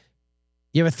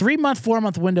 You have a 3-month,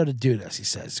 4-month window to do this, he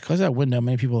says. Because of that window,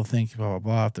 many people think, blah, blah,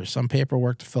 blah. If there's some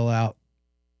paperwork to fill out,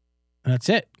 and that's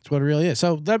it. That's what it really is.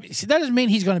 So that doesn't mean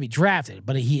he's going to be drafted,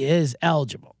 but he is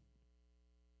eligible.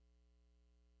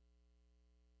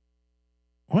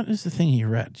 What is the thing he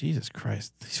read? Jesus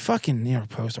Christ. These fucking New York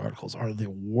Post articles are the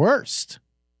worst.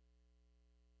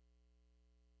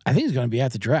 I think he's going to be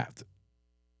at the draft.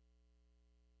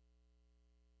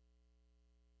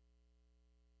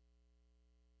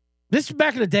 This is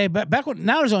back in the day, but back when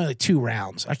now there's only like 2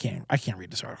 rounds. I can't read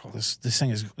this article. This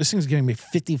thing's giving me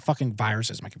 50 fucking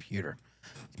viruses on my computer.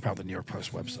 It's probably the New York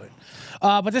Post website.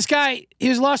 But this guy, he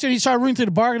was lost and he started reading through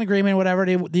the bargain agreement, whatever,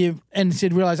 and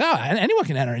he'd realize, anyone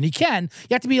can enter, and he can.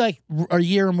 You have to be like a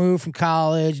year removed from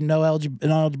college, no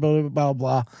eligibility, blah, blah,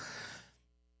 blah.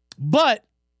 But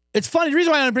it's funny. The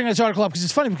reason why I want to bring this article up because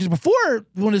it's funny because before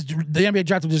when the NBA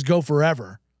draft would just go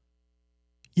forever.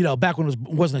 Back when it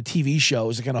wasn't a TV show, it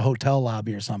was like in a hotel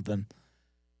lobby or something.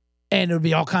 And it would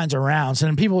be all kinds of rounds.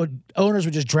 And owners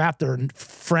would just draft their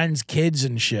friends' kids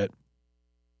and shit.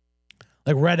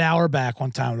 Like Red Auerbach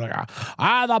one time, like,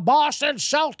 the Boston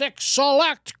Celtics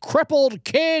select crippled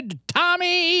kid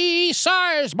Tommy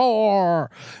Sizemore.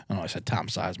 Oh, I said Tom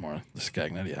Sizemore, the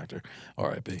Scagnetti actor.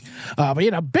 R.I.P.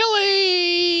 But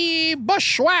Billy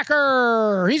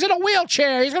Bushwhacker, he's in a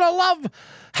wheelchair. He's going to love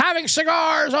having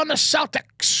cigars on the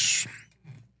Celtics.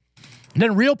 And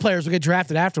then real players will get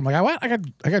drafted after him. Like, what? I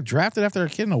got drafted after a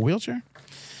kid in a wheelchair?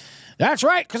 That's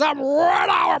right, because I'm Red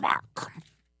Auerbach.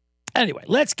 Anyway,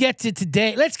 let's get to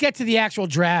today. Let's get to the actual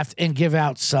draft and give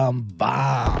out some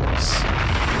bombs.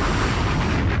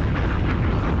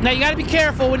 Now, you got to be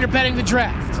careful when you're betting the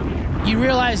draft. You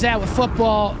realize that with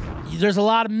football, there's a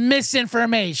lot of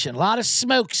misinformation, a lot of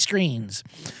smoke screens.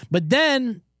 But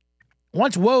then,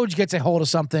 once Woj gets a hold of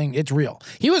something, it's real.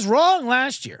 He was wrong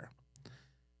last year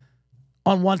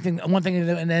on one thing,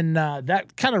 and then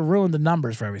that kind of ruined the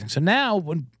numbers for everything. So now,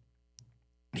 when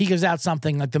he gives out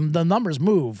something like the numbers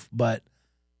move, but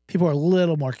people are a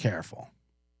little more careful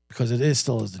because it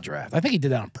still is the draft. I think he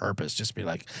did that on purpose, just to be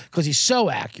like, because he's so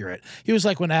accurate. He was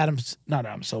like when not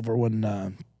Adam Silver, when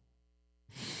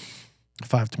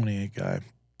 528 guy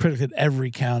predicted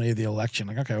every county of the election.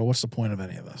 Like, okay, well, what's the point of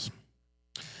any of this?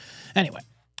 Anyway,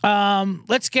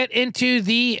 let's get into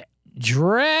the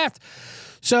draft.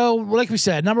 So, like we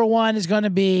said, number one is going to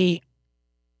be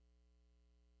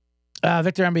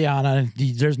Victor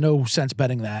Wembanyama. There's no sense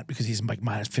betting that because he's like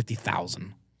minus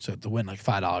 50,000. So to win like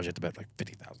 $5, you have to bet like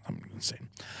 50,000. I'm insane.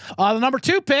 The number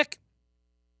 2 pick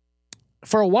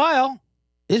for a while,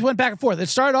 it went back and forth. It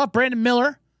started off Brandon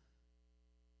Miller,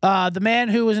 the man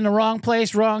who was in the wrong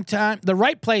place, wrong time, the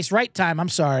right place, right time. I'm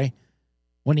sorry,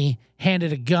 when he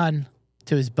handed a gun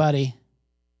to his buddy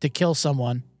to kill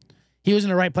someone. He was in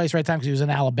the right place, right time because he was in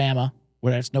Alabama,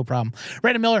 where that's no problem.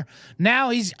 Brandon Miller, now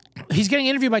he's getting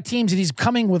interviewed by teams and he's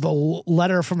coming with a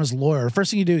letter from his lawyer. The first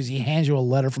thing you do is he hands you a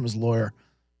letter from his lawyer.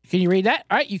 Can you read that?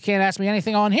 All right, you can't ask me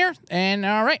anything on here. And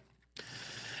all right.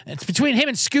 It's between him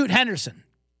and Scoot Henderson.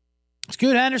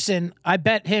 Scoot Henderson, I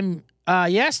bet him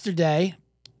yesterday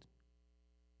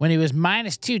when he was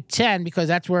minus 210 because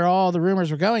that's where all the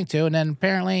rumors were going to. And then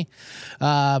apparently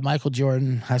Michael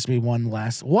Jordan has to be one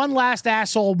last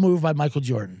asshole move by Michael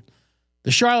Jordan.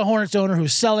 The Charlotte Hornets owner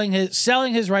who's selling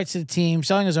his rights to the team,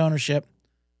 selling his ownership.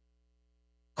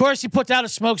 Of course, he puts out a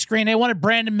smokescreen. They wanted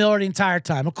Brandon Miller the entire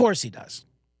time. Of course he does.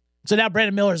 So now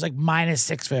Brandon Miller is like minus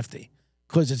 650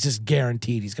 because it's just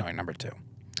guaranteed he's going number 2.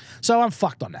 So I'm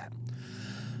fucked on that.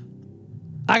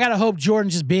 I got to hope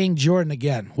Jordan's just being Jordan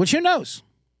again, which who knows?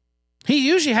 He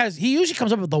usually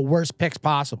comes up with the worst picks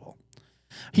possible.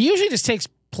 He usually just takes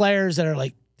players that are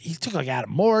like, he took like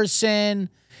Adam Morrison.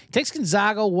 He takes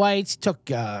Gonzaga whites. He took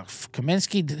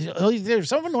Kaminsky. There's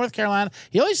someone from North Carolina.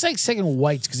 He always likes taking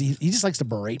whites because he just likes to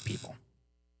berate people.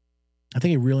 I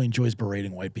think he really enjoys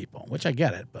berating white people, which I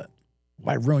get it, but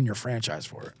why ruin your franchise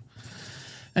for it?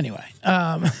 Anyway,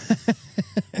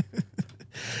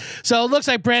 so it looks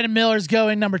like Brandon Miller's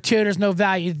going number 2. There's no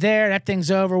value there. That thing's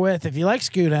over with. If you like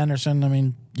Scoot Henderson, I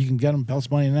mean, you can get him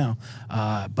plus money now,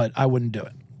 but I wouldn't do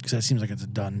it because that seems like it's a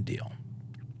done deal.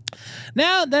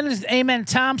 Now, then is Amen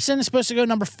Thompson supposed to go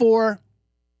number 4.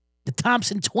 The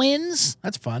Thompson Twins.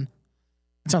 That's fun.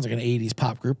 That sounds like an 80s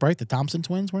pop group, right? The Thompson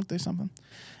Twins, weren't they something?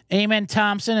 Amen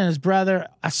Thompson and his brother,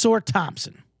 Asor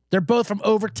Thompson. They're both from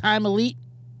Overtime Elite.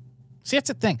 See, that's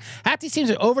the thing. Half these teams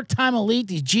are Overtime Elite,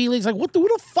 these G Leagues. Like, who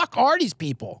the fuck are these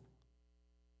people?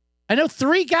 I know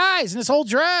 3 guys in this whole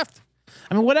draft.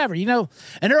 I mean, whatever, and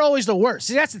they're always the worst.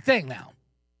 See, that's the thing now.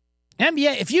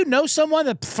 NBA, if you know someone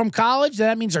that from college,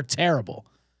 that means they're terrible.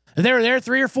 If they were there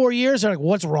 3 or 4 years, they're like,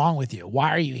 what's wrong with you? Why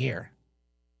are you here?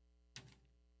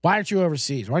 Why aren't you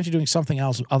overseas? Why aren't you doing something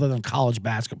else other than college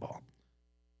basketball?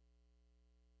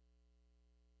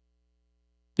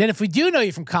 Then if we do know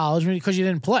you from college, because you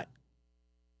didn't play.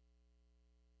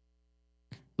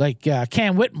 Like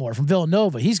Cam Whitmore from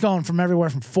Villanova. He's going from everywhere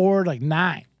from 4 to like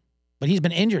 9. But he's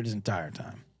been injured his entire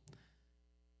time.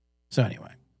 So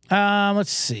anyway,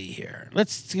 let's see here.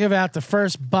 Let's give out the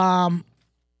first bomb.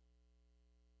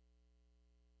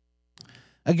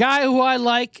 A guy who I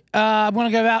like, I'm going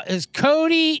to give out is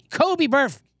Cody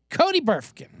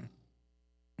Burfkin.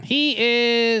 He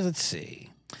is, let's see.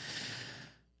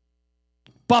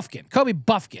 Kobe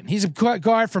Buffkin. He's a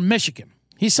guard from Michigan.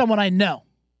 He's someone I know.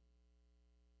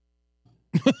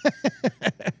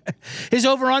 His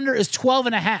over-under is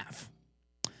 12.5.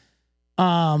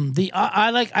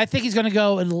 I think he's going to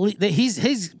go.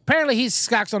 He's apparently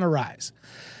Scott's on the rise.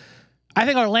 I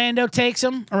think Orlando takes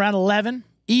him around 11.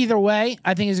 Either way,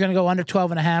 I think he's going to go under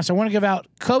 12.5. So I want to give out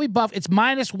Kobe Buff. It's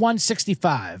minus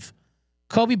 165.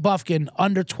 Kobe Buffkin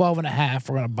under 12.5.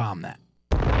 We're going to bomb that.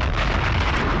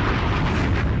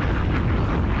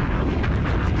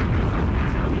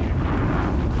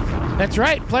 That's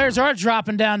right. Players are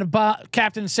dropping down to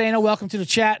Captain Insano. Welcome to the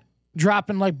chat.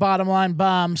 Dropping like bottom line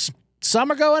bombs.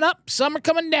 Some are going up. Some are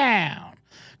coming down.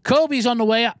 Kobe's on the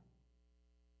way up.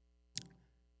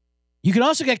 You can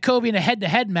also get Kobe in a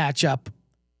head-to-head matchup.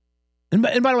 And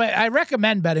by the way, I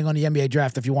recommend betting on the NBA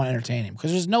draft if you want to entertain him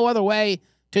because there's no other way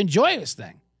to enjoy this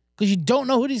thing because you don't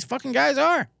know who these fucking guys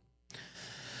are.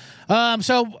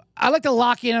 So I like to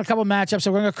lock in a couple matchups.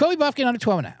 So we're going to go Kobe Buffkin under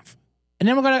 12.5. And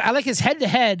then I like his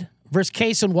head-to-head versus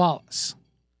Cason Wallace.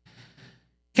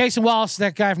 Cason Wallace,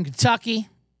 that guy from Kentucky.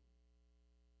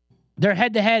 They're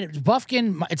head-to-head.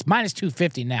 Buffkin, it's minus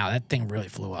 250 now. That thing really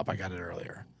flew up. I got it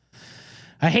earlier.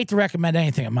 I hate to recommend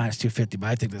anything at minus 250, but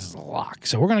I think this is a lock.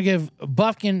 So we're going to give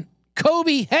Buffkin,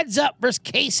 Kobe, heads up versus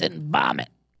Cason, bomb it.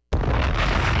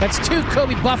 That's 2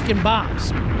 Kobe Buffkin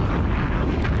bombs.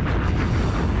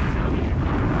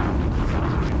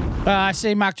 I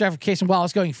say mock draft for Cason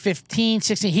Wallace going 15,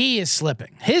 16. He is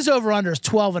slipping. His over-under is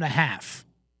 12.5.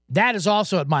 That is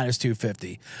also at minus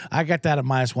 250. I got that at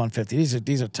minus 150.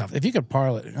 These are tough. If you could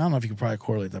parlay, I don't know if you could probably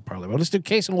correlate that parlay. But let's do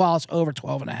Cason Wallace over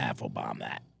 12.5. We'll bomb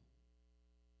that.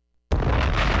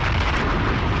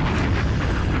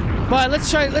 But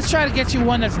let's try to get you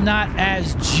one that's not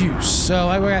as juice. So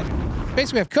we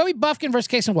have Kobe Buffkin versus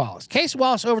Casey Wallace. Casey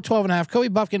Wallace over 12.5. Kobe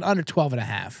Buffkin under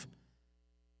 12.5.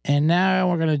 And now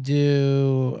we're gonna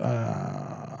do.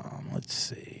 Let's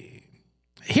see.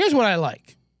 Here's what I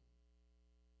like.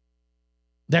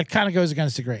 That kind of goes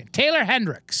against the grain. Taylor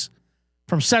Hendricks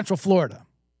from Central Florida.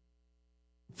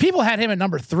 People had him at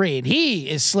number 3, and he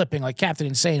is slipping, like Captain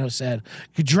Insano said,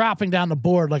 dropping down the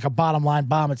board like a bottom line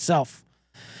bomb itself.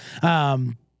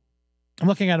 I'm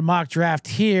looking at a mock draft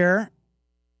here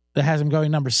that has him going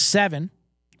number 7.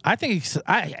 I think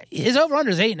his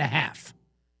over-under is 8.5.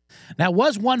 Now, it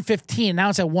was 115. Now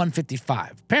it's at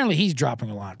 155. Apparently, he's dropping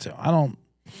a lot, too.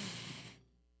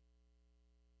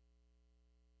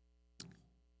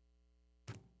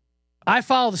 I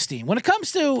follow the steam. When it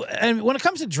comes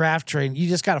to draft trading, you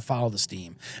just got to follow the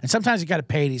steam. And sometimes you got to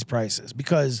pay these prices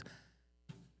because,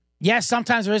 yes,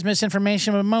 sometimes there is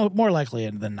misinformation, but more likely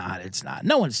than not, it's not.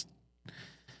 No one's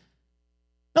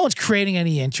creating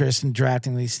any interest in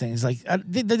drafting these things. Like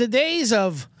the days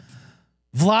of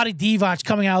Vlade Divac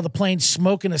coming out of the plane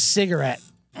smoking a cigarette.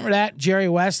 Remember that? Jerry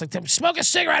West, like, smoke a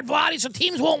cigarette, Vlade, so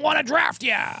teams won't want to draft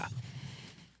you.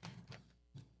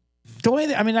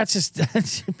 That's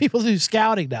just people do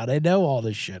scouting now. They know all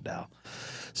this shit now.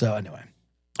 So anyway,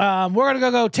 we're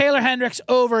gonna go Taylor Hendricks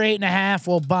over 8.5.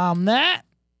 We'll bomb that.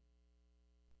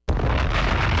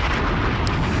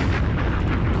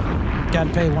 Got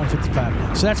to pay $155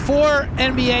 now. So that's 4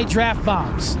 NBA draft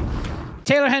bombs.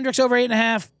 Taylor Hendricks over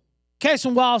 8.5.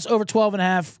 Casey Wallace over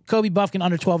 12.5. Kobe Buffkin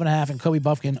under 12.5, and Kobe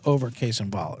Buffkin over Casey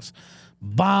Wallace.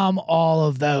 Bomb all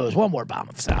of those. One more bomb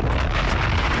of sound.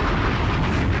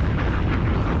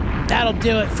 That'll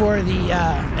do it for the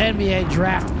NBA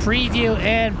draft preview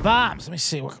and bombs. Let me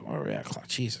see where are we at.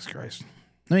 Jesus Christ.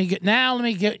 Let me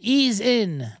ease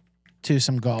in to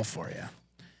some golf for you.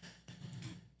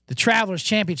 The Travelers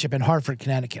Championship in Hartford,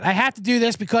 Connecticut. I have to do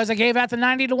this because I gave out the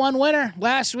 90-1 winner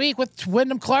last week with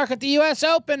Wyndham Clark at the U.S.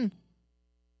 Open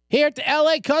here at the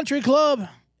LA Country Club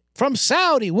from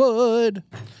Saudi Wood.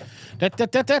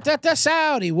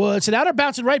 Saudi Wood. So now they're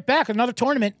bouncing right back another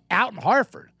tournament out in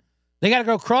Hartford. They got to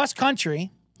go cross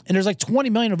country, and there's like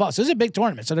 20 million involved. So this is a big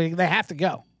tournament, so they have to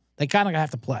go. They kind of have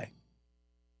to play.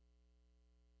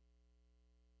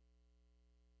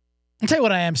 I'll tell you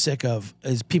what I am sick of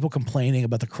is people complaining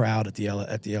about the crowd at the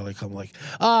LA Club. Like,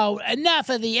 oh, enough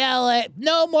of the LA.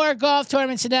 No more golf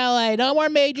tournaments in LA. No more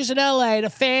majors in LA. The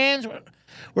fans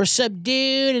were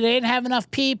subdued, and they didn't have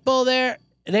enough people there.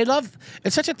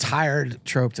 It's such a tired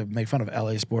trope to make fun of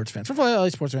LA sports fans. First of all, LA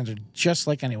sports fans are just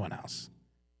like anyone else.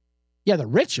 Yeah, the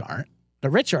rich aren't. The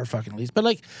rich are fucking elites. But,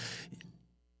 like,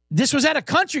 this was at a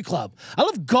country club. I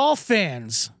love golf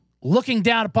fans looking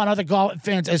down upon other golf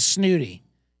fans as snooty.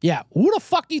 Yeah, who the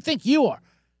fuck do you think you are?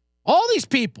 All these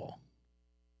people.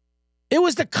 It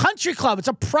was the country club. It's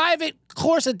a private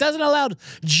course that doesn't allow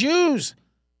Jews.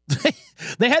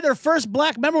 They had their first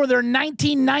black member when they were in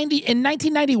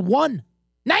 1991.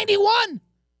 91!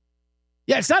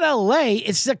 Yeah, it's not LA.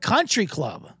 It's the country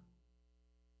club.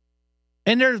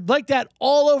 And they're like that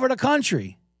all over the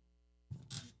country.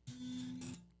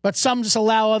 But some just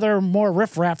allow other more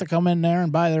riffraff to come in there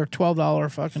and buy their $12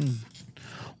 fucking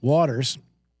waters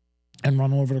and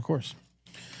run over the course.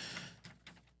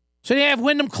 So you have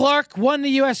Wyndham Clark, won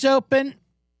the U.S. Open.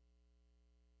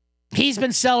 He's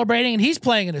been celebrating, and he's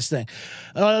playing in this thing.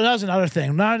 That was another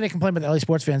thing. Now they complain about the LA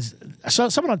sports fans. I saw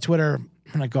someone on Twitter,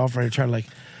 when I golf ready, try to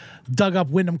dug up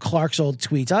Wyndham Clark's old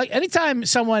tweets. Anytime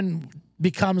someone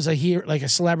becomes a hero, like a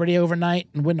celebrity overnight,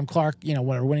 and Wyndham Clark,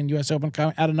 whatever, winning U.S. Open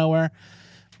out of nowhere,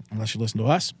 unless you listen to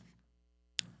us,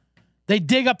 they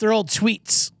dig up their old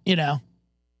tweets,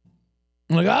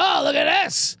 I'm like, oh, look at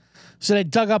this. So they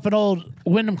dug up an old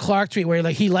Wyndham Clark tweet where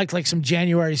he liked some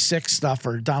January 6th stuff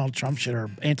or Donald Trump shit or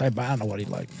anti-Biden. I don't know what he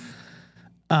liked.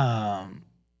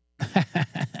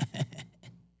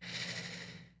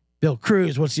 Bill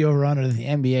Cruz, what's the over-under that the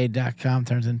NBA.com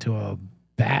turns into a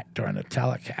bat during the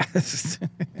telecast?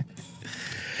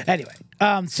 Anyway,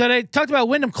 so they talked about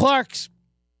Wyndham Clark's.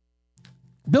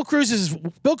 Bill Cruz is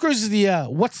the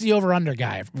what's the over-under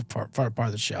guy for part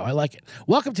of the show. I like it.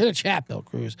 Welcome to the chat, Bill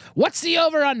Cruz. What's the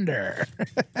over-under?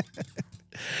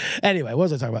 Anyway, what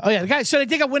was I talking about? Oh yeah, the guy. So they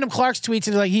dig up Wyndham Clark's tweets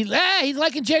and they're like, he's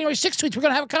liking January 6th tweets. We're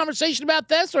gonna have a conversation about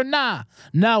this or nah?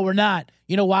 No, we're not.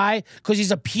 You know why? Because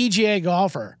he's a PGA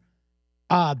golfer.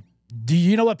 Do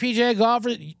you know what PGA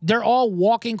golfers? They're all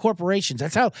walking corporations.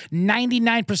 That's how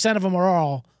 99% of them are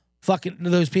all fucking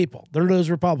those people. They're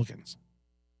those Republicans.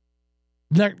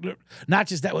 They're not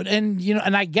just that one. And,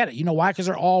 and I get it. You know why? Because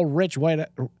they're all rich, white.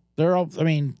 They're all,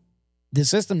 the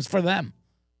system's for them.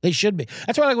 They should be.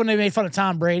 That's why, like, when they made fun of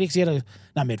Tom Brady, because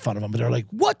not made fun of him, but they're like,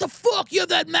 what the fuck? You have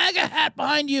that MAGA hat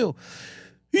behind you.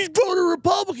 He's voting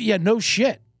Republican. Yeah, no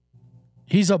shit.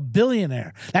 He's a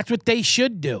billionaire. That's what they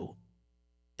should do.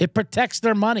 It protects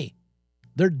their money.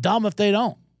 They're dumb if they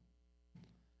don't.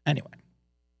 Anyway.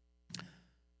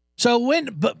 So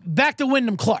back to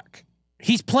Wyndham Clark.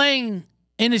 He's playing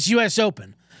in his U.S.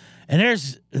 Open. And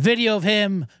there's a video of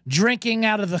him drinking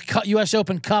out of the U.S.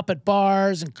 Open cup at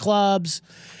bars and clubs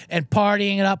and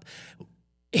partying it up.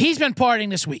 He's been partying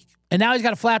this week. And now he's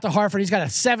got to fly out to Hartford. He's got a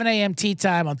 7 a.m. tee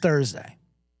time on Thursday.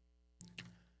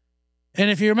 And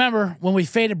if you remember, when we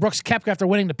faded Brooks Koepka after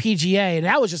winning the PGA, and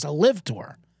that was just a live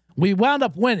tour, we wound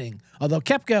up winning, although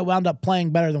Koepka wound up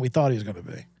playing better than we thought he was going to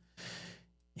be.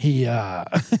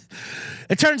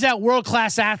 It turns out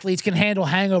world-class athletes can handle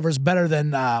hangovers better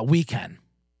than we can.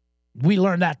 We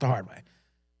learned that the hard way.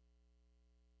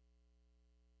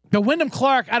 But Wyndham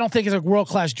Clark, I don't think is a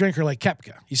world-class drinker like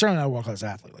Koepka. He's certainly not a world-class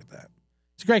athlete like that.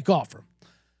 He's a great golfer.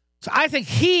 So I think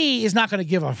he is not going to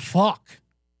give a fuck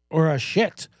or a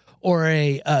shit or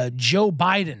a Joe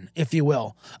Biden, if you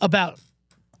will, about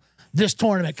this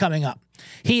tournament coming up.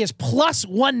 He is plus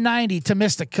 190 to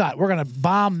miss the cut. We're going to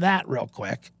bomb that real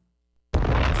quick.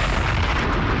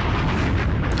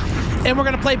 And we're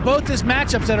going to play both his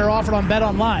matchups that are offered on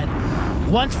BetOnline.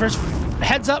 Once versus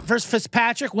Heads Up versus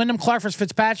Fitzpatrick. Wyndham Clark versus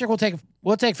Fitzpatrick.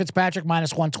 We'll take Fitzpatrick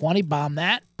minus 120. Bomb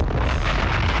that.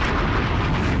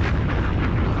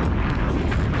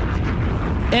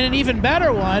 And an even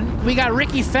better one, we got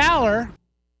Ricky Fowler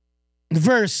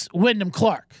versus Wyndham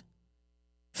Clark.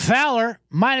 Fowler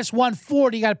minus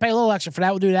 140. You got to pay a little extra for that.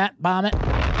 We'll do that. Bomb it.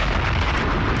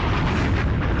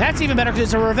 That's even better because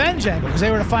it's a revenge angle because they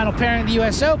were the final pairing of the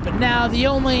U.S. Open. Now, the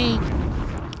only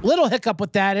little hiccup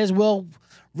with that is, will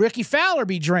Ricky Fowler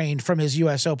be drained from his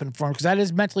U.S. Open form? Because that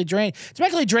is mentally draining. It's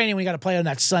mentally draining when you got to play on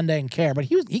that Sunday and care. But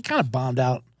he kind of bombed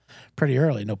out pretty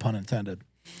early, no pun intended.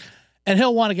 And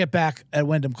he'll want to get back at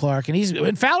Wyndham Clark.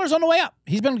 And Fowler's on the way up.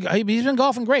 He's been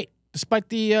golfing great despite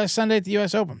the Sunday at the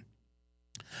U.S. Open.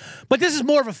 But this is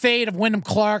more of a fade of Wyndham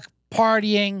Clark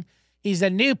partying. He's a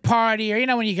new partier. You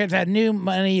know, when you get that new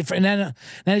money, and then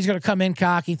he's going to come in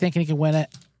cocky, thinking he can win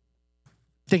it,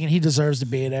 thinking he deserves to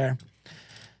be there.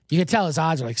 You can tell his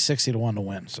odds are like 60 to 1 to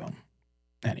win. So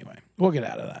anyway, we'll get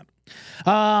out of that.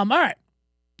 All right.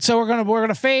 So we're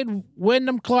gonna fade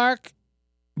Wyndham Clark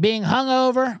being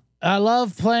hungover. I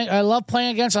love playing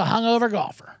against a hungover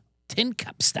golfer, tin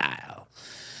cup style.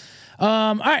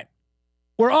 All right.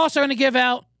 We're also going to give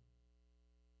out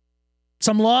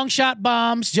some long shot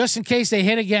bombs just in case they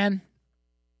hit again.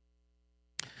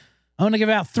 I'm going to give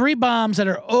out 3 bombs that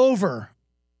are over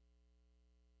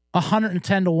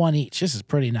 110 to 1 each. This is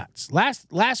pretty nuts.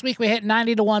 Last week we hit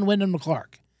 90 to 1 Wyndham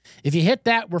Clark. If you hit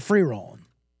that, we're free rolling.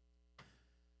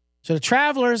 So the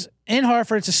Travelers in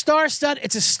Hartford, it's a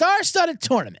star-studded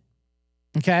tournament.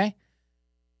 Okay?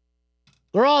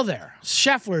 They're all there.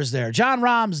 Scheffler's there. John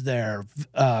Rahm's there.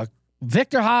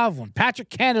 Victor Hovland, Patrick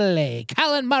Cantlay,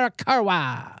 Colin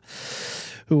Morikawa,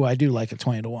 who I do like at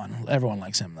 20 to 1. Everyone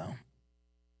likes him though.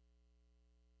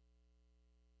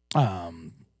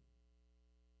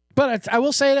 But I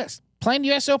will say this: playing the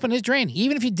U.S. Open is draining.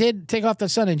 Even if you did take off that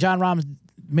Sunday, John Rahm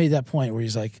made that point where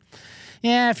he's like,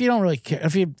 "Yeah, if you don't really care,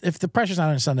 if the pressure's not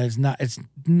on a Sunday, it's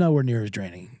nowhere near as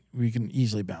draining. We can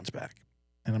easily bounce back."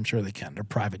 And I'm sure they can. They're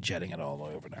private jetting it all the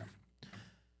way over there.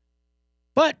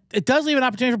 But it does leave an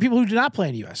opportunity for people who do not play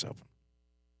in the U.S. Open.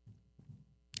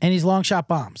 And these long shot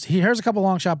bombs. Here's a couple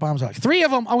long shot bombs. 3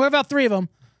 of them. I'll give about 3 of them.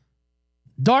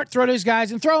 Dart, throw those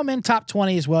guys and throw them in top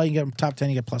 20 as well. You get them top 10,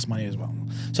 you get plus money as well.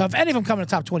 So if any of them come in the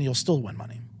top 20, you'll still win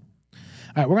money. All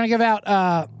right, we're going to give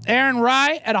out Aaron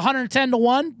Rai at 110 to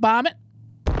 1. Bomb it.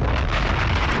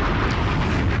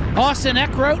 Austin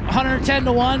Eckroat, 110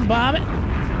 to 1. Bomb it.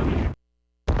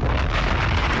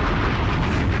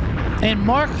 And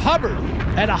Mark Hubbard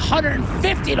at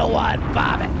 150 to 1.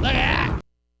 Bomb it. Look at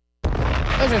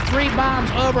that. Those are 3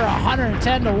 bombs over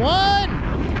 110 to 1.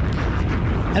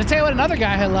 And I'll tell you what, another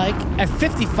guy I like at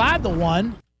 55 to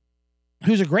 1,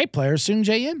 who's a great player, Sung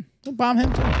Jae Im. Don't bomb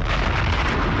him too.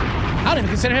 I don't even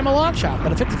consider him a long shot,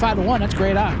 but at 55 to 1, that's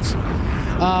great odds.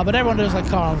 But everyone does like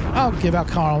Carl. I'll give out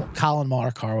Colin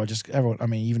Morikawa. Just everyone. I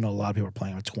mean, even though a lot of people are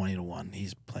playing with 20 to 1,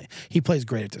 he plays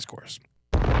great at this course.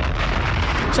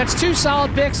 So that's 2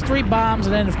 solid picks, 3 bombs,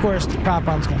 and then of course the prop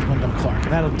bomb's going to Wyndham Clark,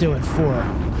 and that'll do it for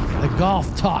the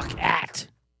golf talk at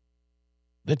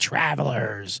the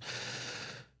Travelers.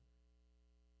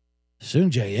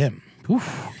 Sung Jae Im,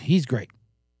 he's great.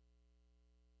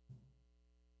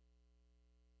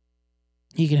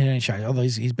 He can hit any shot, although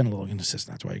he's been a little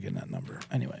inconsistent. That's why you're getting that number.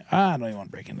 Anyway, I don't even want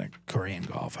to break into Korean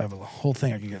golf. I have a whole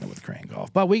thing I can get into with Korean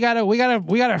golf, but we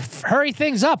gotta hurry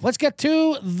things up. Let's get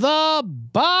to the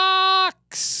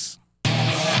box.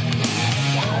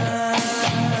 I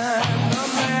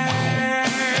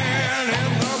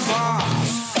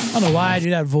don't know why I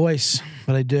do that voice,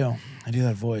 but I do. I do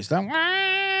that voice.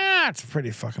 It's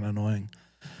pretty fucking annoying.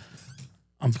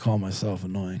 I'm calling myself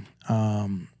annoying. All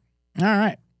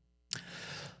right.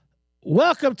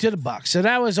 Welcome to the box. So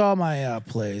that was all my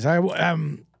plays.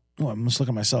 I'm just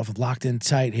looking at myself locked in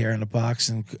tight here in the box.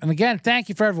 And again, thank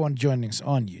you for everyone joining us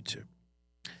on YouTube.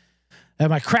 I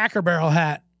have my Cracker Barrel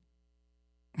hat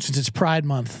since it's Pride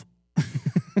Month.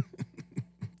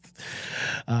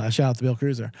 Shout out to Bill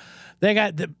Cruiser. They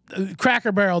got the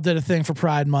Cracker Barrel did a thing for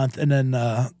Pride Month, and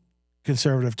then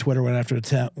conservative Twitter went after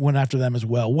them as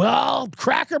well. Well,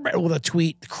 Cracker Barrel with a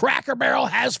tweet: Cracker Barrel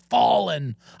has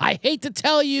fallen. I hate to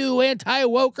tell you,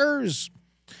 anti-wokers.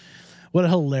 What a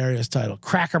hilarious title!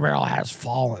 Cracker Barrel has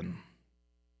fallen.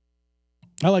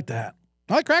 I like that.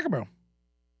 I like Cracker Barrel,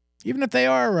 even if they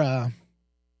are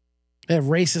they have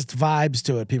racist vibes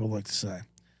to it. People like to say.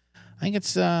 I think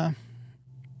it's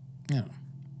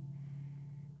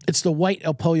it's the white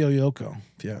El Pollo Loco,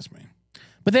 if you ask me.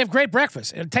 But they have great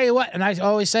breakfast. I'll tell you what, and I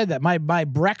always said that my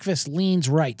breakfast leans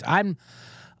right. I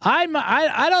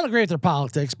don't agree with their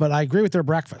politics, but I agree with their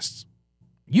breakfasts.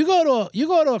 You go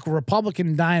to a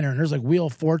Republican diner and there's like Wheel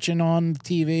of Fortune on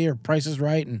TV or Price is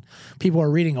Right, and people are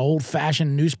reading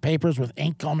old-fashioned newspapers with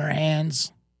ink on their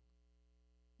hands.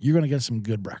 You're gonna get some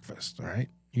good breakfast, all right?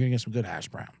 You're gonna get some good hash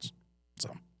browns.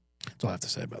 So that's all I have to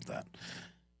say about that.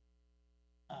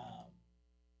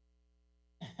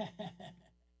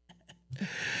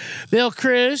 Bill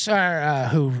Cruz,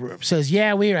 who says,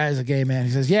 "Yeah, we are," as a gay man,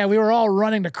 he says, "Yeah, we were all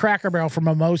running to Cracker Barrel for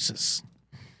mimosas."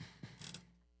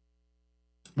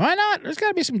 Why not? There's got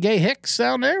to be some gay hicks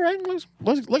down there, right?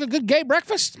 Look a good gay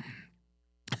breakfast.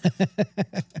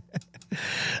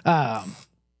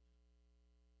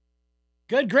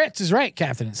 Good grits is right,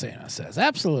 Captain Insano says.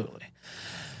 Absolutely.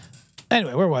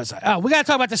 Anyway, where was I? Oh, we got to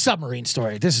talk about the submarine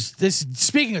story. This is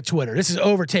speaking of Twitter. This is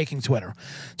overtaking Twitter.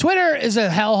 Twitter is a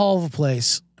hellhole of a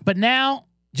place, but now,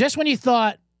 just when you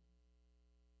thought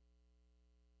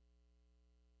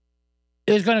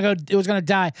it was going to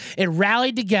die, it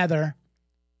rallied together.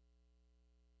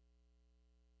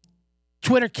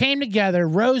 Twitter came together,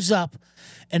 rose up,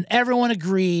 and everyone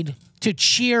agreed to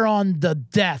cheer on the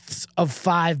deaths of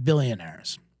 5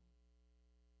 billionaires.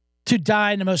 To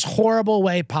die in the most horrible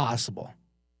way possible.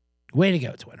 Way to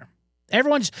go, Twitter.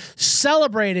 Everyone's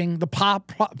celebrating the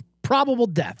probable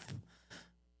death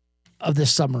of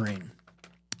this submarine.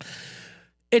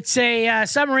 It's a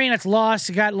submarine that's lost.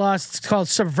 It got lost. It's called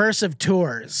Subversive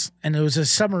Tours. And it was a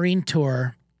submarine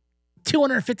tour,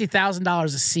 $250,000 a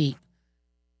seat,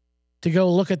 to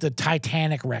go look at the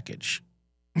Titanic wreckage.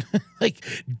 Like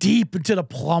deep into the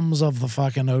plums of the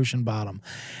fucking ocean bottom.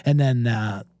 And then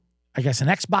I guess an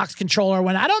Xbox controller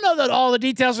went out. I don't know all the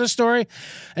details of the story.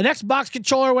 An Xbox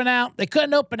controller went out. They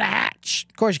couldn't open the hatch.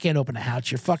 Of course you can't open the hatch.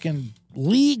 You're fucking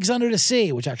leagues under the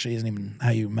sea, which actually isn't even how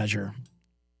you measure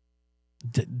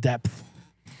depth.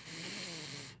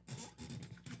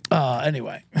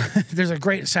 Anyway, there's a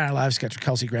great Saturday Live sketch with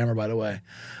Kelsey Grammer, by the way,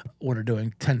 when they're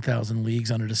doing 10,000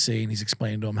 leagues under the sea, and he's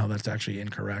explaining to him how that's actually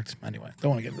incorrect. Anyway,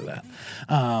 don't want to get into that.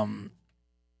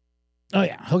 Oh,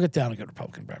 yeah. He'll get down and go to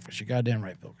Republican breakfast. You're goddamn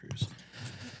right, Bill Cruz.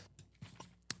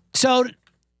 So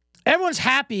everyone's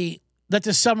happy that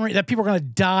the submarine, that people are going to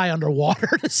die underwater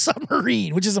in a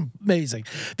submarine, which is amazing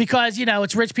because,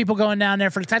 it's rich people going down there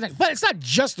for the Titanic. But it's not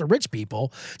just the rich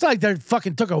people. It's not like they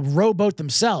fucking took a rowboat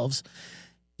themselves.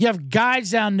 You have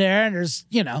guides down there and there's,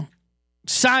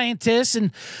 scientists,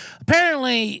 and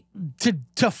apparently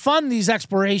to fund these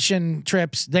exploration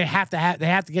trips, they have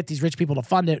to get these rich people to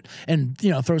fund it and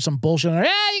throw some bullshit on there.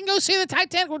 Yeah, you can go see the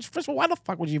Titanic. Which, first of all, why the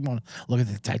fuck would you even want to look at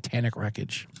the Titanic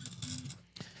wreckage?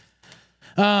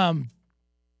 So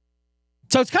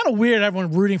it's kind of weird,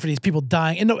 everyone rooting for these people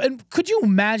dying. And could you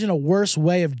imagine a worse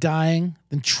way of dying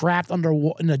than trapped in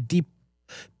the deep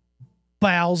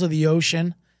bowels of the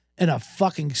ocean in a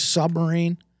fucking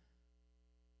submarine?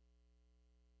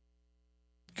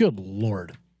 Good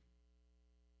Lord.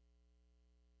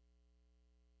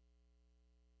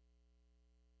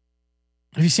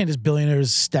 Have you seen this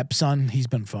billionaire's stepson? He's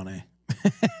been funny.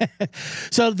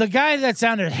 So the guy that's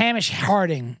down there, Hamish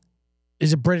Harding,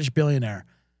 is a British billionaire.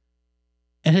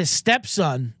 And his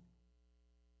stepson,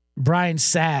 Brian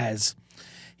Saz,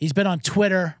 he's been on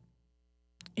Twitter.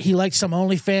 He likes some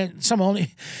OnlyFans,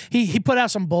 he put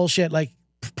out some bullshit like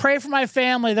pray for my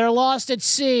family. They're lost at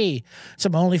sea.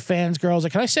 Some OnlyFans girls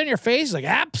like, can I sit in your face? He's like,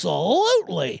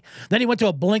 absolutely. Then he went to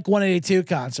a Blink-182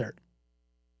 concert.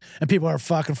 And people are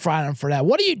fucking frying him for that.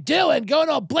 What are you doing? Going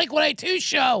to a Blink-182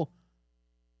 show?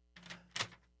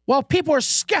 While people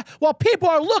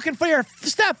are looking for your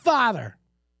stepfather.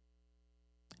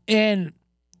 And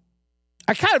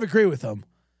I kind of agree with him.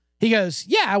 He goes,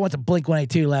 yeah, I went to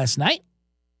Blink-182 last night.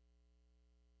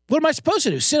 What am I supposed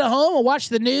to do? Sit at home and watch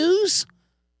the news?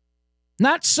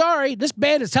 Not sorry. This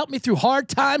band has helped me through hard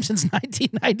times since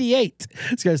 1998.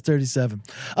 This guy's 37.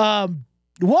 One,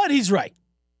 he's right.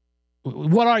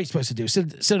 What are you supposed to do?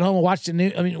 Sit at home and watch the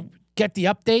news? I mean, get the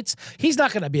updates? He's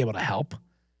not going to be able to help.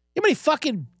 You know how many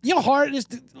fucking, you know, hard it is.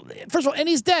 First of all, and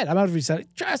he's dead. I'm not if he said it.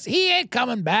 Trust, he ain't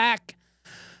coming back.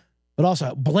 But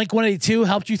also, Blink-182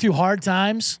 helped you through hard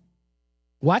times.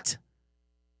 What?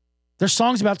 There's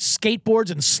songs about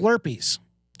skateboards and Slurpees.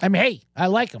 I mean, hey, I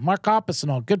like them. Mark Hoppus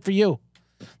and all. Good for you.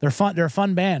 They're fun. They're a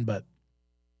fun band, but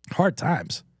hard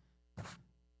times.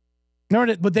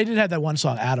 Remember that? But they did have that one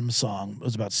song, Adam's song. It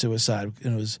was about suicide,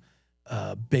 and it was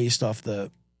based off one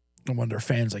of their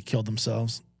fans that killed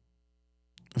themselves.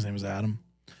 His name was Adam.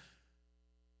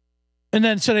 And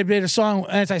then so they made a song,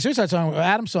 anti-suicide song,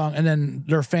 Adam's song, and then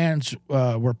their fans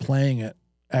were playing it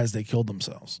as they killed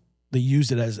themselves. They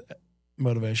used it as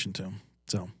motivation too.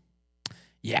 So,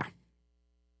 yeah.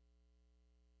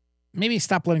 Maybe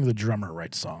stop letting the drummer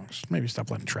write songs. Maybe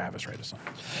stop letting Travis write a song.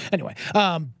 Anyway,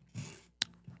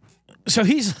 so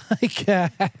he's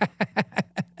like,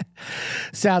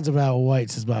 sounds about white,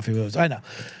 says Buffy Moves. I know.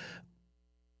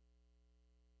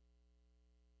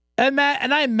 And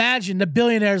I imagine the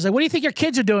billionaire's like, what do you think your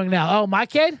kids are doing now? Oh, my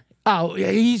kid? Oh,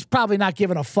 he's probably not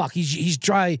giving a fuck. He's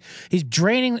dry. He's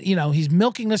draining, you know, he's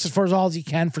milking this as far as all as he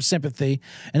can for sympathy.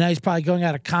 And now he's probably going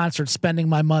out of concert, spending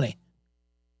my money.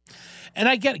 And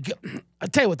I get it. I'll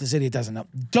tell you what this idiot doesn't know.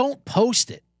 Don't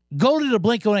post it. Go to the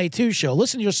Blink-182 show.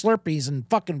 Listen to your Slurpees and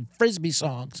fucking Frisbee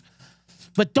songs.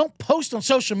 But don't post on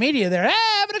social media there. Hey,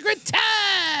 having a good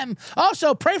time.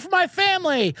 Also, pray for my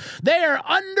family. They are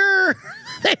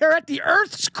at the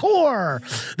Earth's core.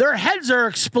 Their heads are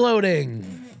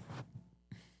exploding.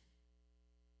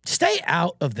 Stay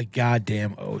out of the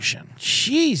goddamn ocean.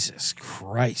 Jesus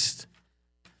Christ.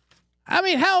 I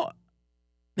mean,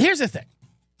 here's the thing.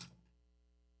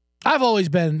 I've always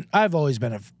been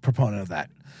a proponent of that.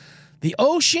 The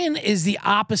ocean is the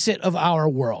opposite of our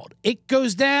world. It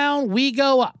goes down, we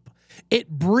go up. It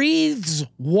breathes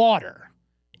water,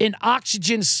 and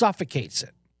oxygen suffocates it.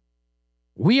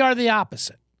 We are the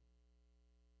opposite.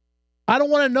 I don't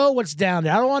want to know what's down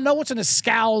there. I don't want to know what's in the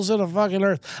scowls of the fucking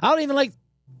earth. I don't even like,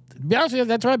 to be honest with you,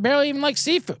 that's why I barely even like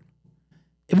seafood.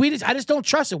 I just don't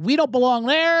trust it. We don't belong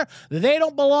there. They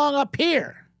don't belong up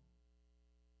here.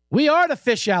 We are the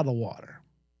fish out of the water.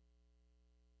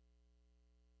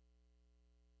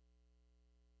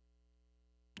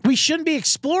 We shouldn't be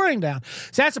exploring down.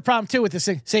 So that's the problem too with this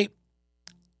thing. See,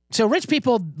 so rich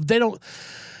people, they're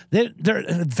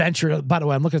an adventurer. By the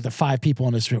way, I'm looking at the 5 people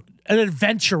in this room. An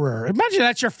adventurer. Imagine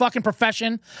that's your fucking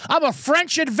profession. I'm a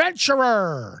French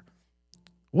adventurer.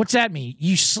 What's that mean?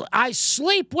 I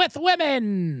sleep with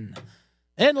women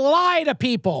and lie to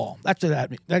people. That's what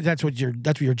that means. That's what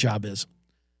your job is.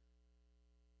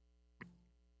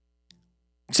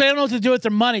 So they don't know what to do with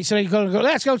their money. So they go,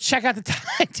 let's go check out the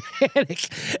Titanic.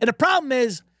 And the problem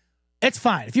is, it's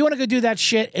fine. If you want to go do that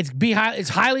shit, it's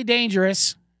highly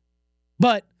dangerous.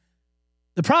 But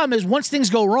the problem is, once things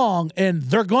go wrong, and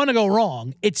they're going to go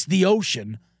wrong, it's the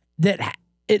ocean that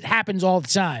it happens all the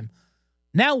time.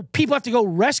 Now people have to go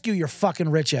rescue your fucking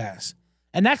rich ass.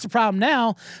 And that's the problem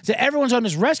now. So everyone's on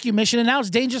this rescue mission, and now it's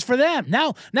dangerous for them.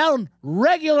 Now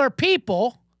regular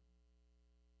people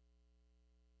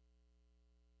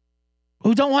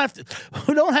who don't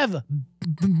have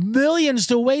millions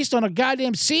to waste on a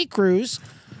goddamn sea cruise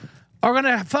are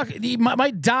gonna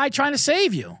might die trying to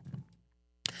save you.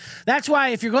 That's why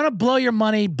if you're gonna blow your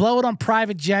money, blow it on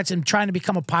private jets and trying to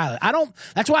become a pilot.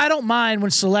 That's why I don't mind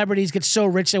when celebrities get so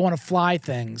rich they want to fly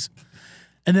things,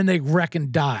 and then they wreck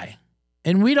and die.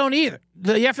 And we don't either.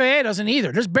 The FAA doesn't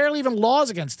either. There's barely even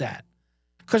laws against that.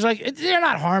 Because they're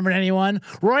not harming anyone.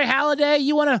 Roy Halladay,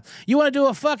 you wanna do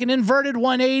a fucking inverted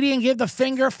 180 and give the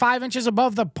finger 5 inches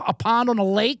above a pond on a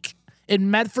lake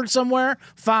in Medford somewhere?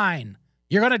 Fine.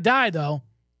 You're gonna die though.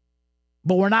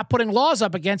 But we're not putting laws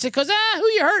up against it because who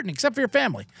you hurting except for your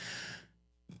family.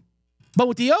 But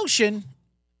with the ocean,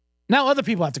 now other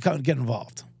people have to come and get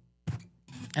involved,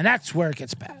 and that's where it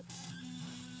gets bad.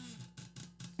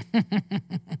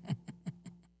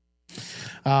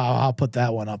 I'll put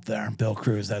that one up there. Bill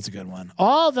Cruz, that's a good one.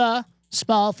 All the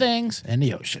Small things in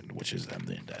the ocean, which is them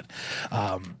being dead.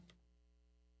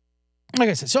 Like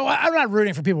I said, so I'm not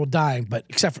rooting for people dying, but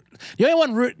except for the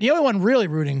only one really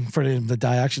rooting for them to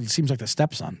die actually seems like the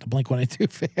stepson, the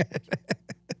Blink-182 fan.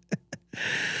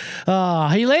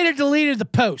 He later deleted the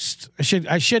post.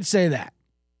 I should say that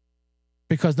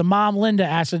because the mom Linda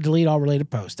asked to delete all related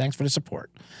posts. Thanks for the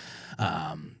support.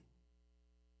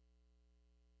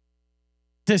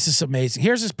 This is amazing.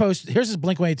 Here's his post. Here's his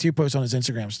Blink-182 post on his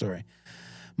Instagram story.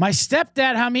 My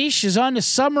stepdad Hamish is on the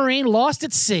submarine lost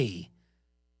at sea.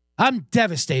 I'm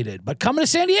devastated, but coming to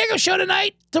San Diego show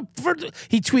tonight.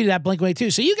 He tweeted at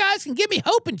Blink-182, so you guys can give me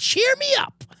hope and cheer me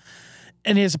up.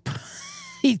 And he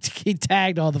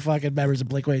tagged all the fucking members of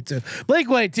Blink-182.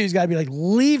 Blink-182's got to be like,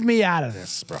 leave me out of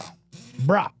this, bro.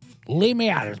 Leave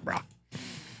me out of this, bro.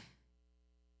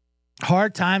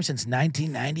 Hard time since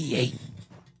 1998.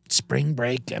 Spring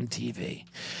break MTV.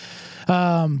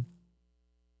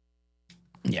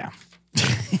 Yeah.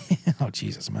 Oh,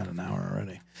 Jesus, I'm at an hour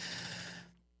already.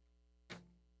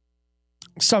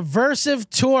 Subversive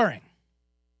touring.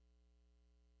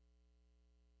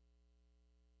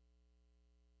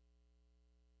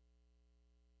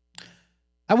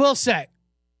 I will say,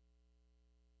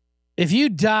 if you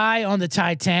die on the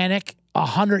Titanic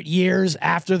 100 years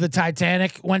after the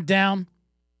Titanic went down,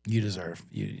 you do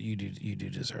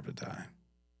deserve to die.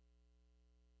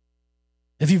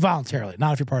 If you voluntarily,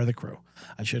 not if you're part of the crew.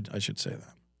 I should say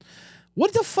that.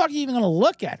 What the fuck are you even going to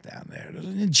look at down there?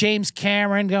 James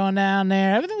Cameron going down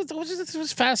there. Everything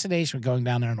was fascination with going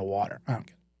down there in the water. I don't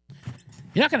get it.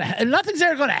 You're not going to. Nothing's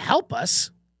there going to help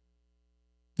us.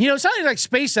 You know, it's not like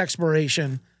space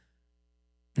exploration.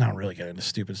 Not really getting into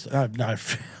stupid stuff.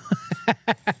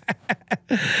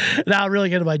 Now I'm really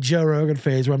getting my Joe Rogan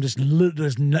phase where I'm just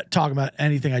talking about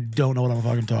anything I don't know what I'm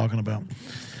fucking talking about.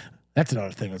 That's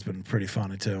another thing that's been pretty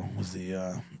funny too. Was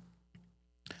the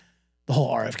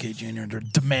whole RFK Jr. They're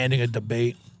demanding a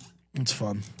debate. It's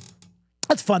fun.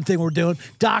 That's a fun thing we're doing.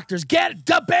 Doctors, get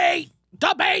debate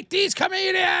these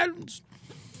comedians.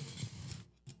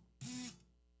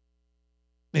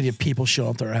 Maybe people show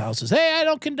up to our houses. Hey, I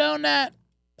don't condone that.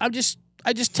 I just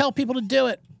tell people to do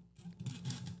it.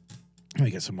 Let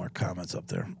me get some more comments up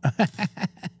there.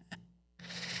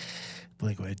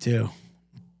 Blink-182.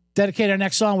 Dedicate our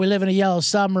next song, We Live in a Yellow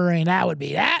Submarine. That would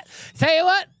be that. Tell you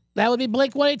what, that would be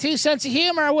Blink-182 sense of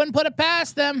humor. I wouldn't put it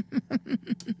past them.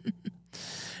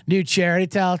 New charity,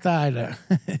 Talatida.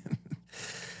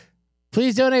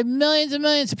 Please donate millions and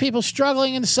millions to people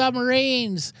struggling in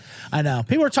submarines. I know.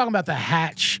 People are talking about the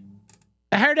hatch.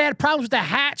 I heard they had problems with the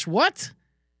hatch. What?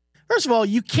 First of all,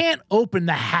 you can't open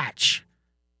the hatch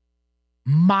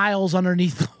miles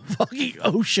underneath the fucking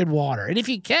ocean water. And if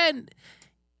you can,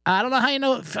 I don't know how you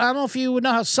know. I don't know if you would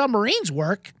know how submarines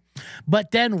work,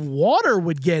 but then water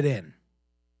would get in.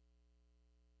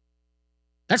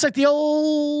 That's like the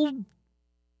old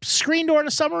screen door in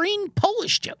a submarine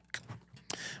Polish joke,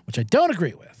 which I don't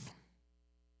agree with.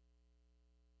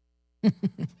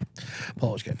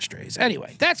 Polish getting strays.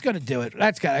 Anyway, that's going to do it.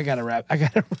 I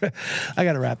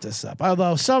gotta wrap this up.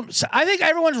 Although I think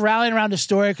everyone's rallying around the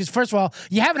story because first of all,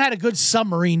 you haven't had a good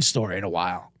submarine story in a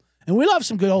while. And we love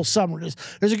some good old submarines.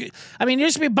 There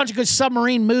used to be a bunch of good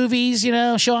submarine movies, you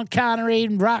know, Sean Connery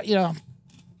and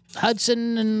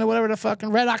Hudson and whatever the fucking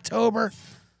Red October.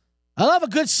 I love a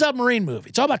good submarine movie.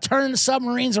 It's all about turning the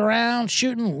submarines around,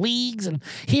 shooting leagues and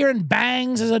hearing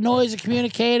bangs as a noise of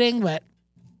communicating, but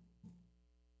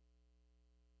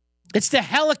it's the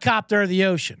helicopter of the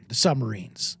ocean, the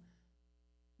submarines.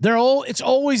 It's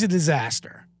always a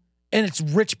disaster. And it's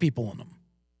rich people in them.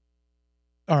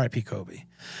 R.I.P. Kobe.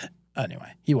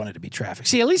 Anyway, he wanted to beat traffic.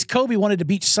 See, at least Kobe wanted to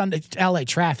beat Sunday LA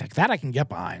traffic. That I can get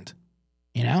behind.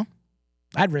 You know?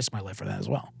 I'd risk my life for that as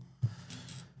well.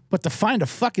 But to find a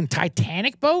fucking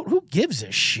Titanic boat? Who gives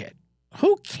a shit?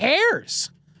 Who cares?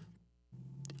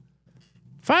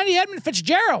 Find the Edmund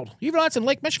Fitzgerald. Even though that's in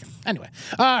Lake Michigan. Anyway.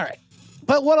 All right.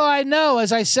 But what do I know,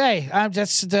 as I say? I'm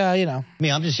just,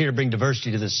 I'm just here to bring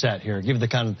diversity to this set here. Give the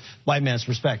kind of white man's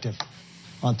perspective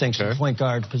on things from the point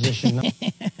guard position. I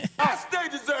stay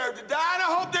deserve to die, and I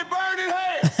hope they burn in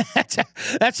hell.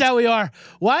 That's how we are.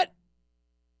 What?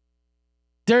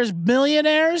 There's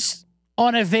millionaires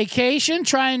on a vacation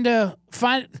trying to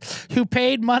find who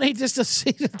paid money just to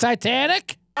see the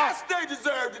Titanic? I stay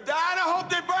deserve to die, and I hope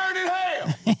they burn in hell.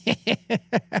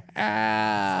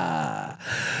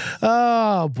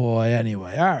 Oh, boy.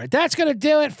 Anyway. All right. That's going to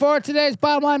do it for today's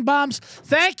Bottom Line Bombs.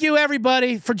 Thank you,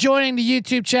 everybody, for joining the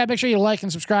YouTube chat. Make sure you like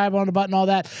and subscribe on the button, all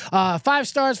that. 5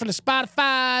 stars for the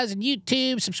Spotifys and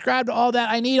YouTube. Subscribe to all that.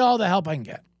 I need all the help I can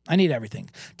get. I need everything.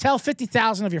 Tell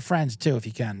 50,000 of your friends, too, if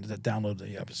you can, to download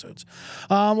the episodes.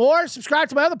 Or subscribe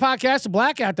to my other podcast, The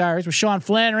Blackout Diaries, with Sean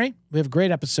Flannery. We have a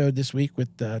great episode this week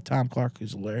with Tom Clark,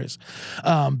 who's hilarious.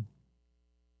 I'm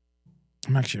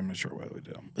not sure what we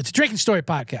do. It's a drinking story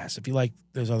podcast, if you like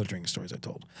those other drinking stories I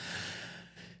told.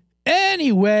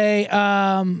 Anyway,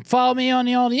 follow me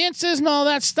on all the Instas and all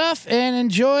that stuff, and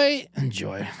enjoy.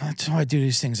 That's why I do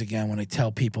these things again when I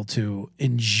tell people to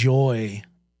enjoy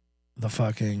the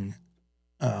fucking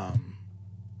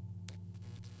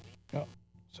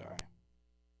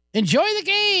enjoy the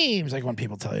games. Like when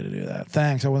people tell you to do that.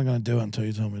 Thanks. I wasn't going to do it until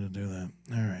you told me to do that.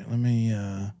 All right, let me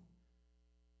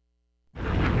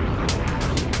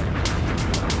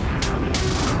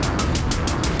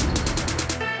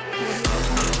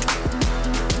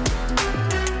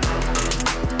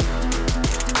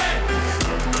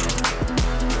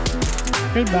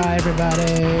Goodbye,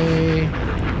 everybody.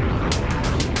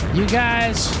 You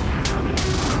guys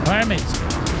are amazing.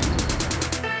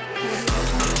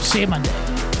 See you Monday.